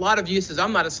there are a lot of uses.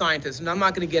 I'm not a scientist, and I'm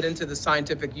not going to get into the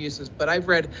scientific uses, but I've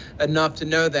read enough to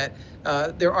know that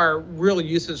there are real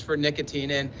uses for nicotine.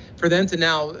 And for them to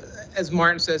now, as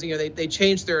Martin says, they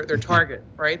changed their target,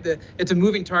 right? It's a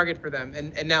moving target for them,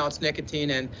 and now it's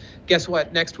nicotine. And guess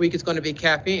what? Next week it's going to be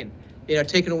caffeine.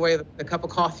 Taking away the cup of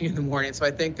coffee in the morning. So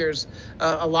I think there's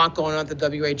a lot going on at the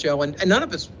WHO, and none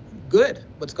of it's good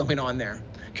what's going on there.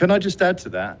 Can I just add to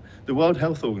that? The World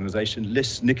Health Organization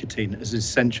lists nicotine as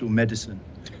essential medicine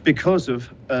because of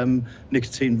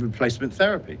nicotine replacement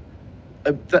therapy.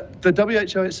 The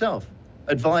WHO itself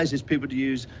advises people to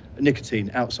use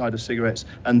nicotine outside of cigarettes.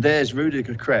 And there's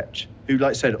Rudiger Kretsch, who,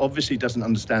 like I said, obviously doesn't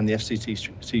understand the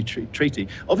FCTC treaty,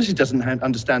 obviously doesn't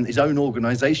understand his own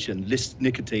organisation lists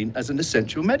nicotine as an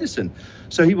essential medicine.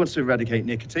 So he wants to eradicate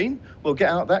nicotine. Well, get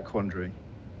out of that quandary.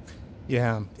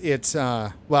 Yeah, it's,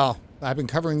 well, I've been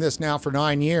covering this now for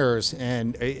 9 years,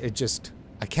 and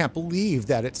I can't believe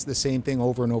that it's the same thing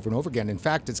over and over and over again. In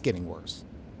fact, it's getting worse.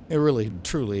 It really,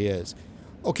 truly is.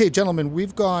 Okay, gentlemen,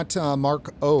 we've got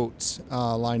Mark Oates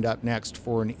lined up next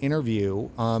for an interview.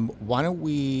 Why don't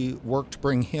we work to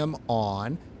bring him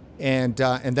on, and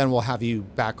then we'll have you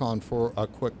back on for a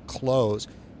quick close.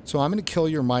 So I'm going to kill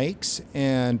your mics,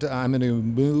 and I'm going to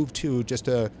move to just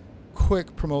a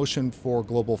quick promotion for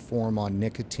Global Forum on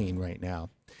nicotine right now.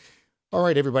 All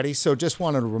right, everybody. So just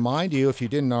wanted to remind you, if you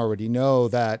didn't already know,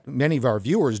 that many of our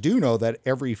viewers do know that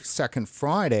every second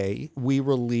Friday, we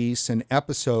release an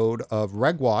episode of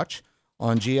RegWatch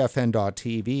on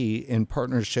GFN.TV in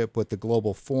partnership with the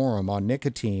Global Forum on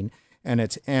Nicotine and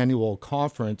its annual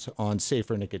conference on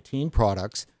safer nicotine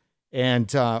products.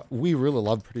 And we really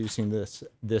love producing this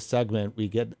segment. We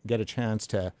get a chance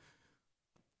to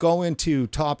go into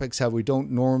topics that we don't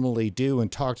normally do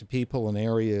and talk to people in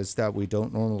areas that we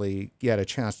don't normally get a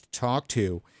chance to talk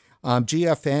to.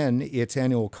 GFN, its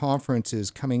annual conference, is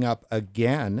coming up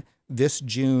again this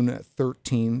June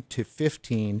 13 to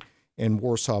 15 in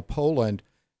Warsaw, Poland.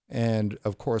 And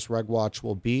of course, RegWatch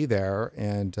will be there,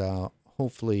 and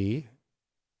hopefully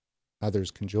others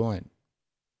can join.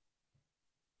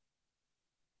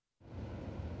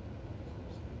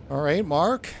 All right,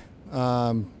 Mark.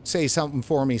 Say something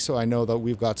for me so I know that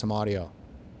we've got some audio.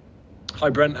 Hi,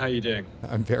 Brent. How are you doing?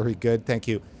 I'm very good. Thank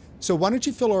you. So why don't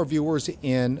you fill our viewers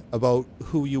in about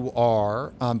who you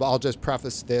are? I'll just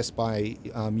preface this by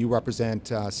you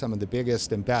represent some of the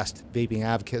biggest and best vaping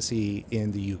advocacy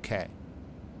in the UK.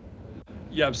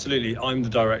 Yeah, absolutely. I'm the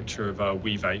director of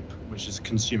We Vape, which is a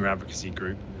consumer advocacy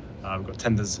group. We've got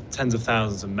tens of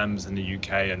thousands of members in the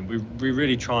UK, and we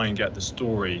really try and get the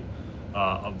story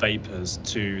of vapers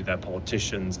to their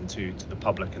politicians and to the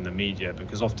public and the media,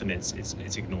 because often it's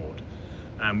ignored.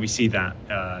 And we see that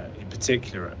in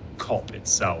particular at COP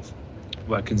itself,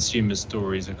 where consumer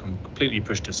stories are completely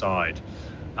pushed aside.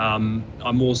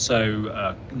 I'm also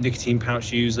a nicotine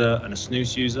pouch user and a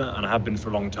snus user, and I have been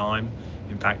for a long time.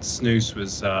 In fact, snus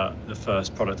was the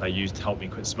first product I used to help me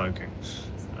quit smoking.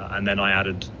 And then I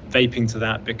added vaping to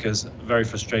that because, very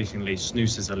frustratingly,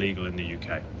 snus is illegal in the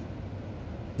UK.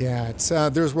 Yeah, it's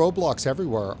there's roadblocks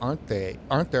everywhere, aren't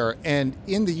there? And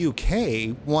in the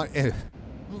UK, one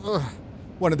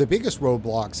of the biggest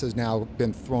roadblocks has now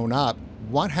been thrown up.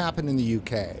 What happened in the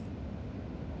UK?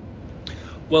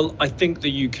 Well, I think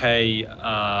the UK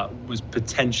was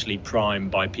potentially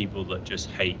primed by people that just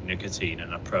hate nicotine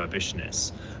and are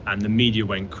prohibitionists, and the media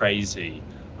went crazy.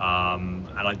 And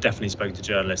I definitely spoke to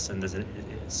journalists, and there's a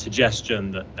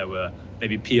suggestion that there were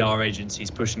maybe PR agencies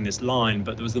pushing this line,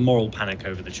 but there was the moral panic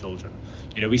over the children.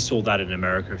 You know, we saw that in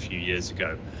America a few years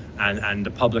ago, and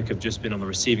the public have just been on the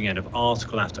receiving end of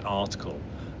article after article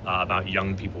about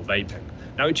young people vaping.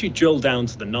 Now, if you drill down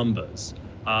to the numbers,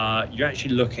 you're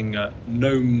actually looking at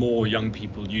no more young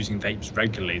people using vapes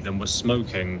regularly than were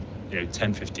smoking,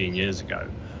 10, 15 years ago.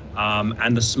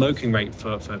 And the smoking rate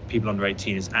for people under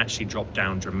 18 has actually dropped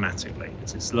down dramatically.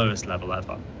 It's its lowest level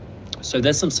ever. So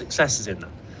there's some successes in that.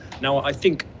 Now, I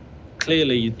think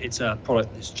clearly it's a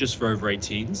product that's just for over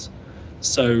 18s.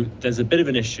 So there's a bit of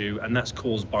an issue, and that's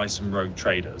caused by some rogue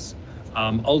traders.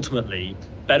 Ultimately,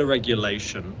 better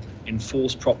regulation,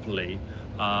 enforced properly,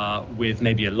 with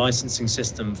maybe a licensing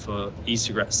system for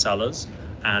e-cigarette sellers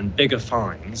and bigger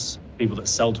fines, people that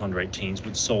sell to under 18s,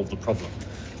 would solve the problem.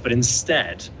 But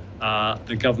instead,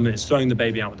 the government is throwing the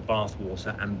baby out with the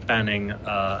bathwater and banning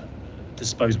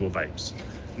disposable vapes.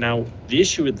 Now, the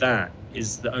issue with that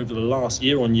is that over the last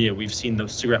year on year, we've seen the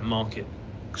cigarette market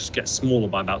get smaller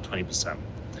by about 20%.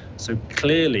 So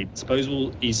clearly,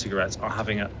 disposable e-cigarettes are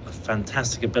having a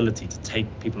fantastic ability to take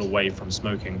people away from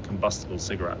smoking combustible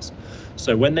cigarettes.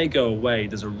 So when they go away,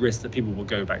 there's a risk that people will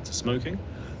go back to smoking,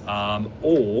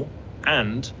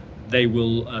 and they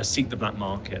will seek the black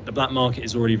market. The black market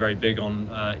is already very big on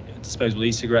disposable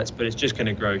e-cigarettes, but it's just going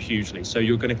to grow hugely. So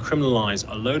you're going to criminalize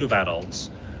a load of adults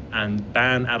and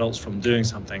ban adults from doing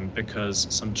something because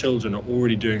some children are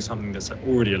already doing something that's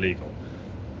already illegal.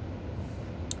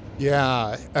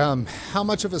 Yeah. How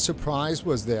much of a surprise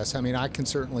was this? I mean, I can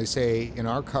certainly say in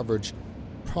our coverage,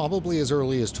 probably as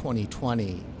early as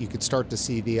 2020, you could start to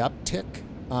see the uptick.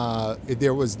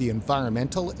 There was the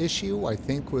environmental issue, I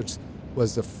think, which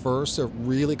was the first that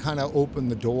really kind of opened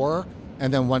the door.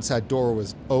 And then once that door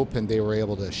was open, they were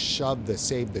able to shove the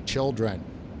Save the Children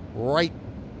right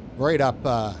up,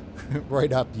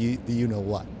 right up you know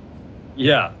what.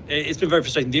 Yeah, it's been very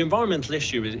frustrating. The environmental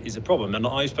issue is a problem, and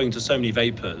I've spoken to so many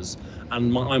vapers,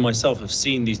 and I myself have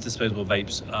seen these disposable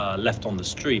vapes left on the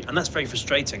street, and that's very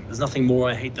frustrating. There's nothing more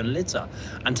I hate than litter,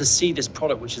 and to see this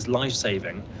product, which is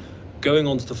life-saving, going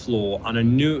onto the floor, and I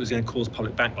knew it was going to cause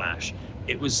public backlash.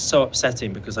 It was so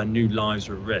upsetting because I knew lives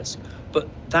were at risk. But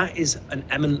that is an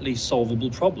eminently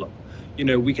solvable problem. You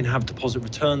know, we can have deposit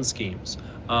return schemes.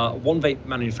 One vape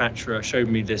manufacturer showed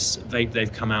me this vape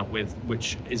they've come out with,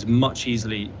 which is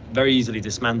very easily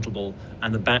dismantleable,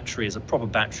 and the battery is a proper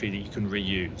battery that you can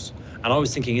reuse. And I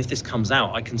was thinking, if this comes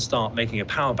out, I can start making a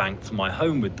power bank for my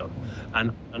home with them,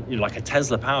 and you know, like a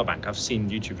Tesla power bank. I've seen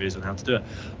YouTube videos on how to do it.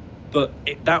 But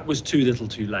that was too little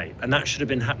too late. And that should have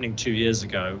been happening 2 years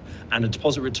ago. And a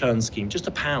deposit return scheme, just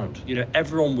 £1. You know,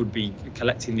 everyone would be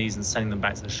collecting these and sending them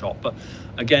back to the shop. But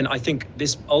again, I think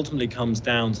this ultimately comes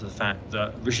down to the fact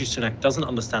that Rishi Sunak doesn't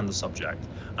understand the subject.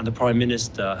 And the Prime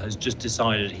Minister has just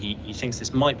decided he thinks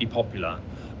this might be popular,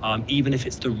 even if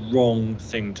it's the wrong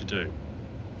thing to do.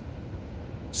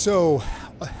 So,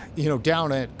 you know,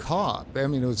 down at COP, I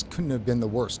mean, couldn't have been the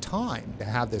worst time to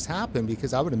have this happen,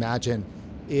 because I would imagine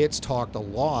it's talked a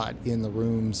lot in the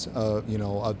rooms of, you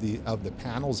know, of the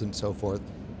panels and so forth,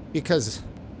 because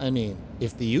I mean,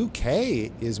 if the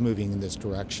UK is moving in this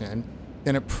direction,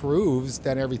 then it proves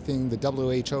that everything the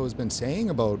WHO has been saying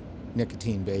about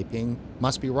nicotine vaping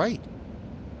must be right.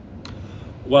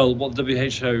 Well, what the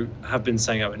WHO have been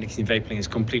saying about nicotine vaping is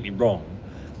completely wrong.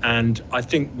 And I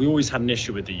think we always had an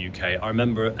issue with the UK. I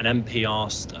remember an MP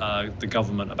asked the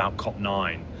government about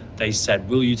COP9. They said,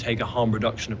 will you take a harm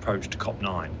reduction approach to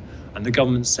COP9? And the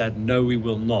government said, no, we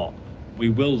will not. We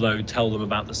will, though, tell them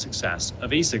about the success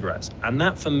of e-cigarettes. And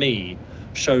that, for me,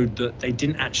 showed that they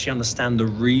didn't actually understand the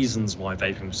reasons why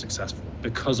vaping was successful,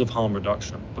 because of harm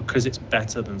reduction, because it's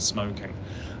better than smoking.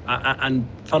 And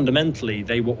fundamentally,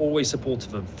 they were always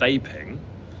supportive of vaping,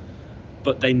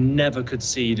 but they never could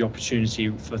see the opportunity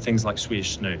for things like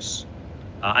Swedish snus.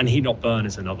 And heat not burn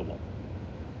is another one.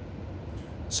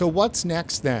 So what's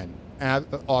next then?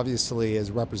 Obviously,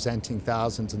 as representing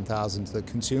thousands and thousands of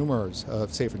consumers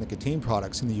of safer nicotine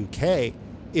products in the UK,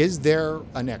 is there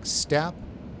a next step?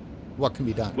 What can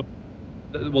be done?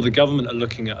 Well, the government are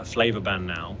looking at a flavour ban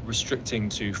now, restricting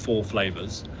to 4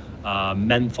 flavours,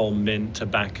 menthol, mint,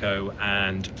 tobacco,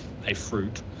 and a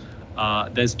fruit.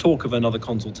 There's talk of another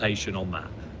consultation on that.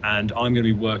 And I'm going to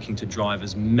be working to drive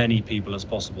as many people as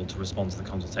possible to respond to the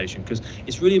consultation, because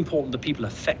it's really important that people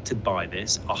affected by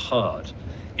this are heard.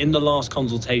 In the last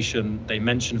consultation, they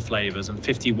mentioned flavours, and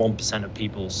 51% of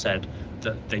people said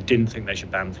that they didn't think they should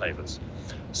ban flavours.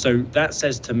 So that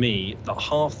says to me that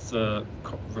half the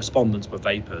respondents were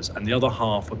vapers and the other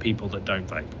half were people that don't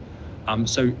vape.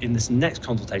 So in this next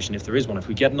consultation, if there is one, if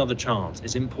we get another chance,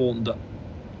 it's important that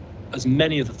as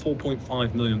many of the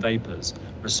 4.5 million vapers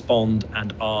respond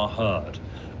and are heard.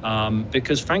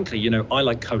 Because frankly, you know, I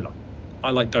like cola,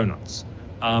 I like donuts.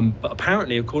 But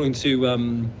apparently, according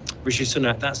to Rishi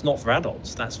Sunak, that's not for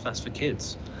adults, that's for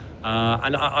kids.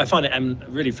 And I find it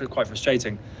really quite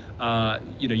frustrating.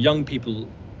 You know, young people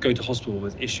go to hospital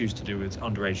with issues to do with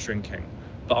underage drinking,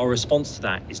 but our response to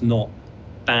that is not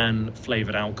ban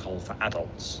flavored alcohol for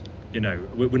adults. You know,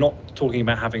 we're not talking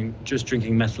about just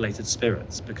drinking methylated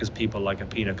spirits because people like a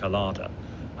pina colada.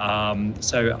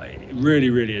 So it really,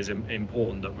 really is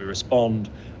important that we respond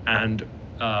and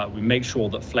we make sure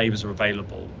that flavors are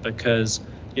available, because,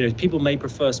 you know, people may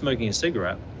prefer smoking a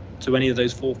cigarette to any of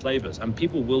those 4 flavors, and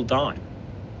people will die.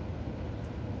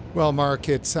 Well, Mark,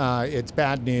 it's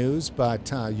bad news,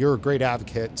 but you're a great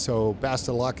advocate, so best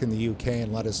of luck in the UK,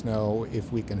 and let us know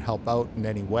if we can help out in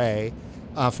any way.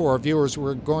 For our viewers,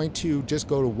 we're going to just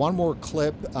go to one more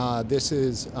clip. This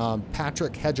is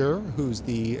Patrick Hedger, who's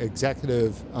the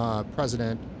executive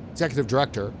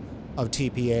director of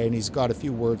TPA, and he's got a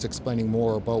few words explaining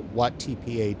more about what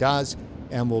TPA does,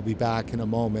 and we'll be back in a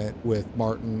moment with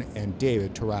Martin and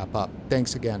David to wrap up.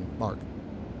 Thanks again, Mark.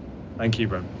 Thank you,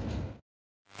 Brent.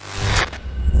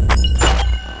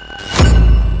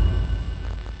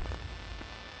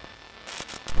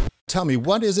 Tell me,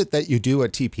 what is it that you do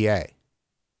at TPA?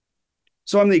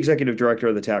 So I'm the executive director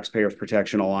of the Taxpayers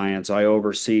Protection Alliance. I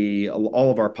oversee all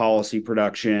of our policy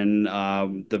production,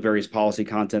 the various policy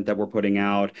content that we're putting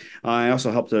out. I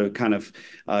also help to kind of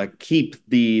keep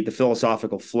the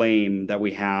philosophical flame that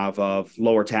we have of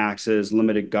lower taxes,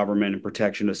 limited government, and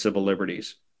protection of civil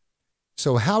liberties.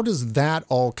 So how does that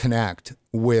all connect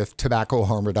with tobacco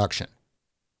harm reduction?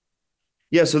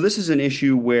 Yeah, so this is an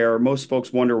issue where most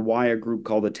folks wonder why a group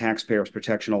called the Taxpayers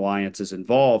Protection Alliance is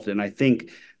involved. And I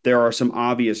think there are some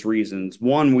obvious reasons.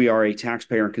 One, we are a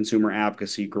taxpayer and consumer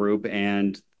advocacy group,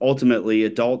 and ultimately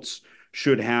adults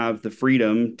should have the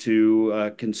freedom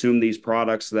to consume these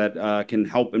products that can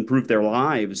help improve their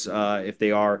lives. If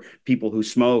they are people who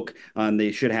smoke,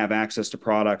 they should have access to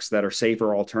products that are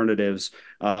safer alternatives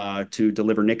to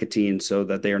deliver nicotine so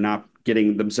that they are not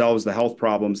getting themselves the health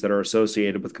problems that are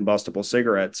associated with combustible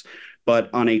cigarettes.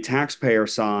 But on a taxpayer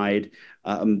side,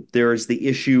 there is the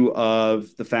issue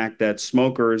of the fact that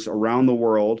smokers around the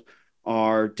world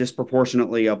are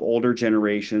disproportionately of older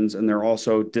generations, and they're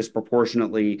also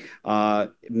disproportionately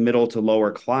middle to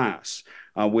lower class,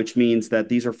 which means that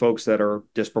these are folks that are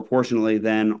disproportionately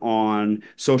then on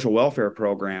social welfare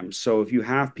programs. So if you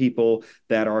have people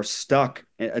that are stuck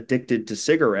addicted to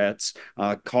cigarettes,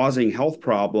 causing health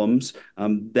problems,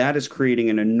 that is creating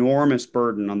an enormous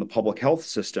burden on the public health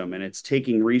system. And it's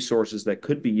taking resources that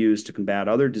could be used to combat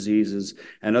other diseases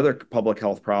and other public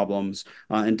health problems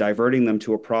and diverting them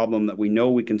to a problem that we know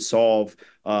we can solve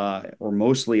or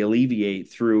mostly alleviate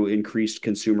through increased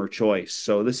consumer choice.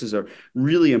 So this is a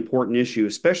really important issue,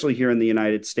 especially here in the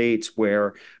United States,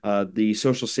 where the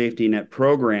social safety net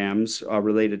programs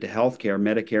related to healthcare,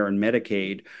 Medicare and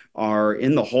Medicaid, are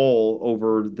in the hole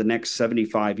over the next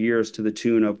 75 years to the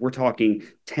tune of, we're talking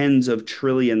tens of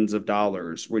trillions of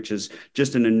dollars, which is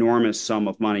just an enormous sum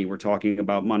of money. We're talking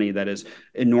about money that is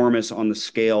enormous on the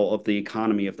scale of the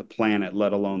economy of the planet,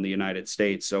 let alone the United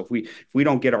States. So if we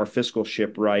don't get our fiscal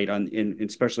ship right,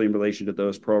 especially in relation to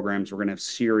those programs, we're going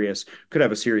to could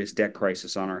have a serious debt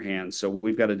crisis on our hands. So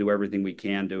we've got to do everything we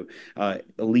can to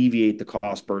alleviate the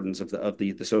cost burdens of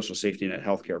the social safety net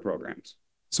healthcare programs.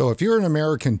 So if you're an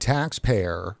American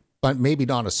taxpayer, but maybe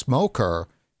not a smoker,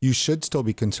 you should still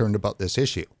be concerned about this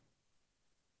issue.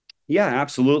 Yeah,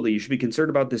 absolutely. You should be concerned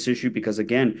about this issue because,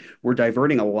 again, we're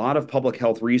diverting a lot of public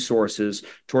health resources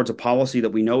towards a policy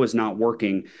that we know is not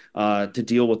working to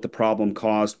deal with the problem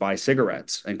caused by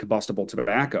cigarettes and combustible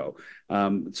tobacco.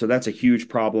 So that's a huge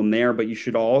problem there. But you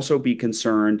should also be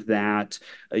concerned that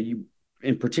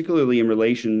and particularly in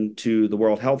relation to the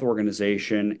World Health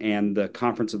Organization and the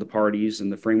Conference of the Parties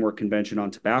and the Framework Convention on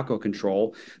Tobacco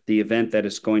Control, the event that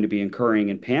is going to be occurring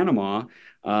in Panama,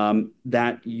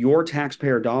 that your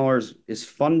taxpayer dollars is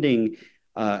funding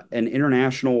an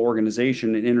international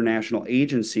organization, an international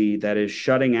agency that is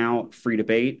shutting out free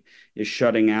debate, is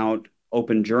shutting out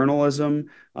open journalism,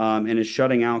 and is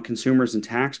shutting out consumers and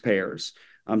taxpayers.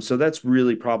 So that's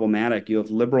really problematic. You have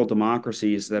liberal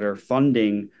democracies that are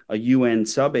funding a UN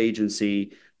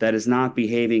sub-agency that is not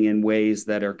behaving in ways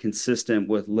that are consistent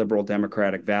with liberal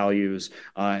democratic values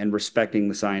and respecting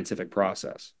the scientific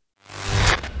process.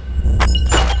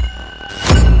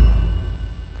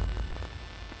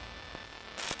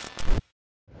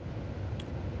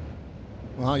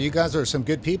 Well, you guys are some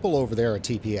good people over there at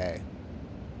TPA.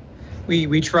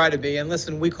 We try to be. And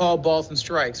listen, we call balls and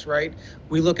strikes, right?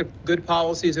 We look at good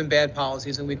policies and bad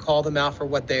policies, and we call them out for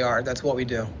what they are. That's what we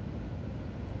do.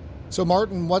 So,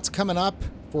 Martin, what's coming up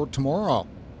for tomorrow?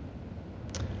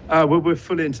 Well, we're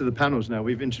fully into the panels now.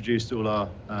 We've introduced all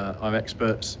our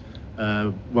experts,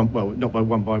 not by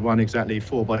one exactly,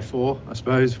 4 by 4, I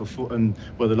suppose, the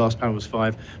last panel was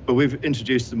 5. But we've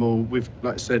introduced them all.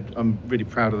 Like I said, I'm really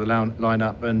proud of the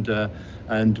lineup,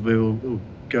 and we'll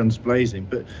guns blazing.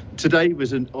 But today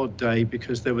was an odd day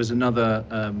because there was another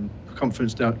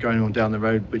conference going on down the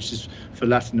road, which is for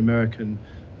Latin American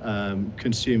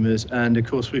consumers, and of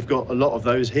course we've got a lot of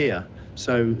those here,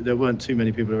 so there weren't too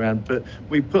many people around. But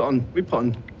we put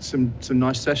on some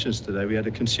nice sessions today. We had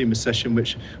a consumer session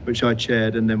which I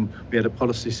chaired, and then we had a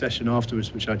policy session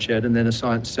afterwards which I chaired, and then a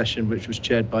science session which was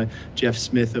chaired by Jeff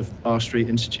Smith of R Street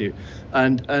Institute,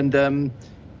 and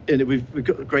we've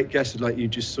got great guests like you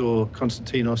just saw,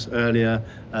 Konstantinos earlier.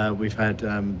 We've had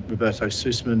Roberto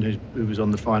Sussman, who was on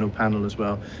the final panel as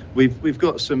well. We've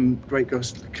got some great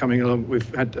guests coming along.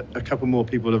 We've had a couple more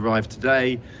people arrive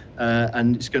today,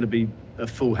 and it's going to be a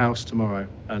full house tomorrow.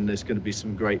 And there's going to be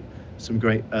some great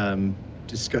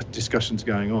discussions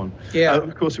going on. Yeah.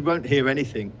 Of course, we won't hear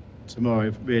anything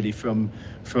tomorrow really from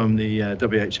the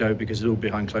WHO because it's all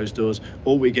behind closed doors.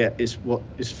 All we get is what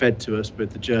is fed to us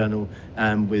with the journal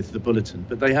and with the bulletin.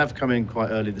 But they have come in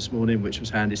quite early this morning, which was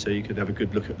handy, so you could have a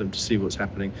good look at them to see what's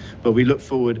happening. But we look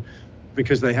forward,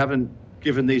 because they haven't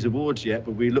given these awards yet,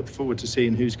 but we look forward to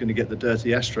seeing who's going to get the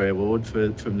Dirty Ashtray Award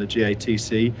from the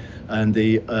GATC, and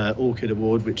the Orchid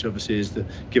Award, which obviously is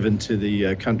given to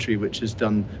the country which has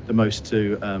done the most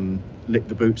to lick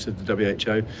the boots of the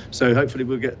WHO. So hopefully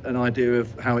we'll get an idea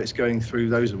of how it's going through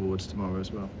those awards tomorrow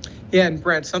as well. Yeah, and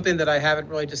Brent, something that I haven't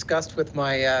really discussed with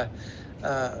my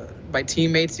my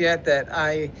teammates yet,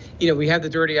 that we have the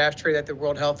dirty ashtray that the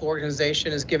World Health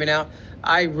Organization is giving out.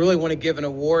 I really want to give an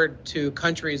award to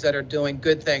countries that are doing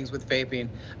good things with vaping.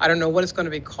 I don't know what it's going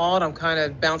to be called. I'm kind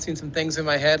of bouncing some things in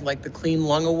my head, like the Clean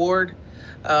Lung Award,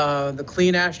 the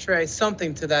Clean Ashtray,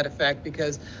 something to that effect,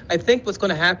 because I think what's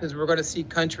going to happen is we're going to see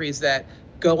countries that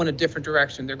go in a different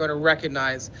direction. They're going to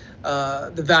recognize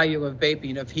the value of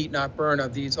vaping, of heat not burn,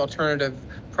 of these alternative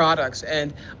products.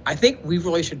 And I think we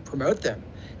really should promote them.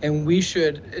 And we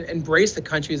should embrace the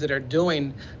countries that are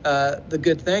doing the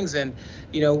good things. And,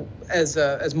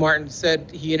 as Martin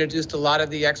said, he introduced a lot of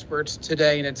the experts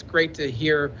today, and it's great to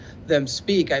hear them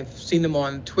speak. I've seen them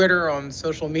on Twitter, on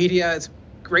social media. It's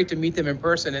great to meet them in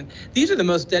person. And these are the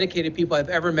most dedicated people I've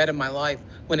ever met in my life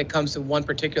when it comes to one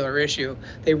particular issue.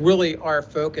 They really are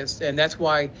focused, and that's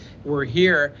why we're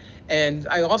here. And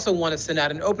I also want to send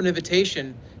out an open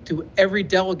invitation to every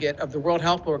delegate of the World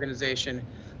Health Organization.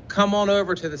 Come on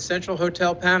over to the Central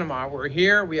Hotel Panama. We're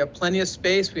here. We have plenty of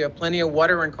space. We have plenty of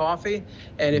water and coffee.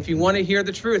 And if you want to hear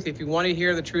the truth,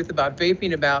 about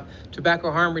vaping, about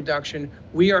tobacco harm reduction,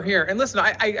 we are here. And listen,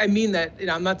 I mean that,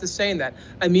 I'm not just saying that.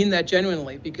 I mean that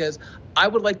genuinely, because I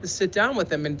would like to sit down with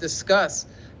them and discuss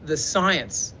the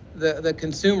science, the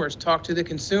consumers, talk to the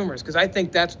consumers, because I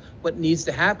think that's what needs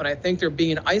to happen. I think they're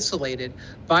being isolated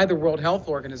by the World Health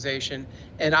Organization,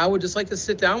 and I would just like to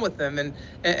sit down with them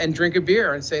and drink a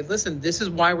beer and say, listen, this is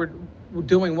why we're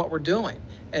doing what we're doing.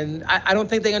 And I don't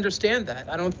think they understand that.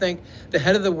 I don't think the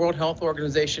head of the World Health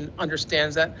Organization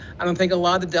understands that. I don't think a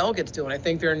lot of the delegates do. And I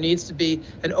think there needs to be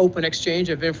an open exchange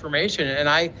of information. And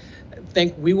I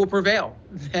think we will prevail,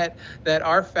 that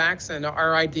our facts and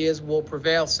our ideas will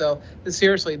prevail. So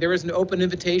seriously, there is an open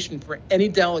invitation for any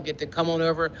delegate to come on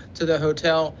over to the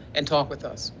hotel and talk with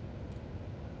us.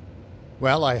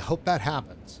 Well, I hope that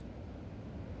happens.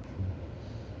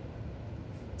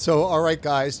 So, all right,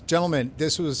 guys, gentlemen,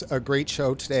 this was a great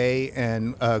show today,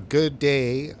 and a good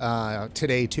day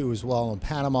today, too, as well in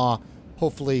Panama.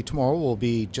 Hopefully tomorrow will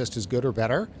be just as good or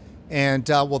better. And,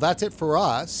 well, that's it for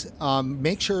us.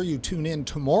 Make sure you tune in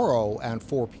tomorrow at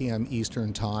 4 p.m.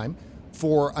 Eastern Time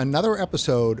for another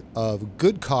episode of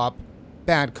Good Cop,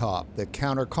 Bad Cop, the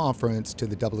counter conference to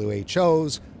the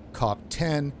WHO's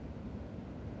COP10.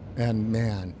 And,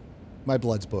 man, my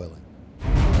blood's boiling.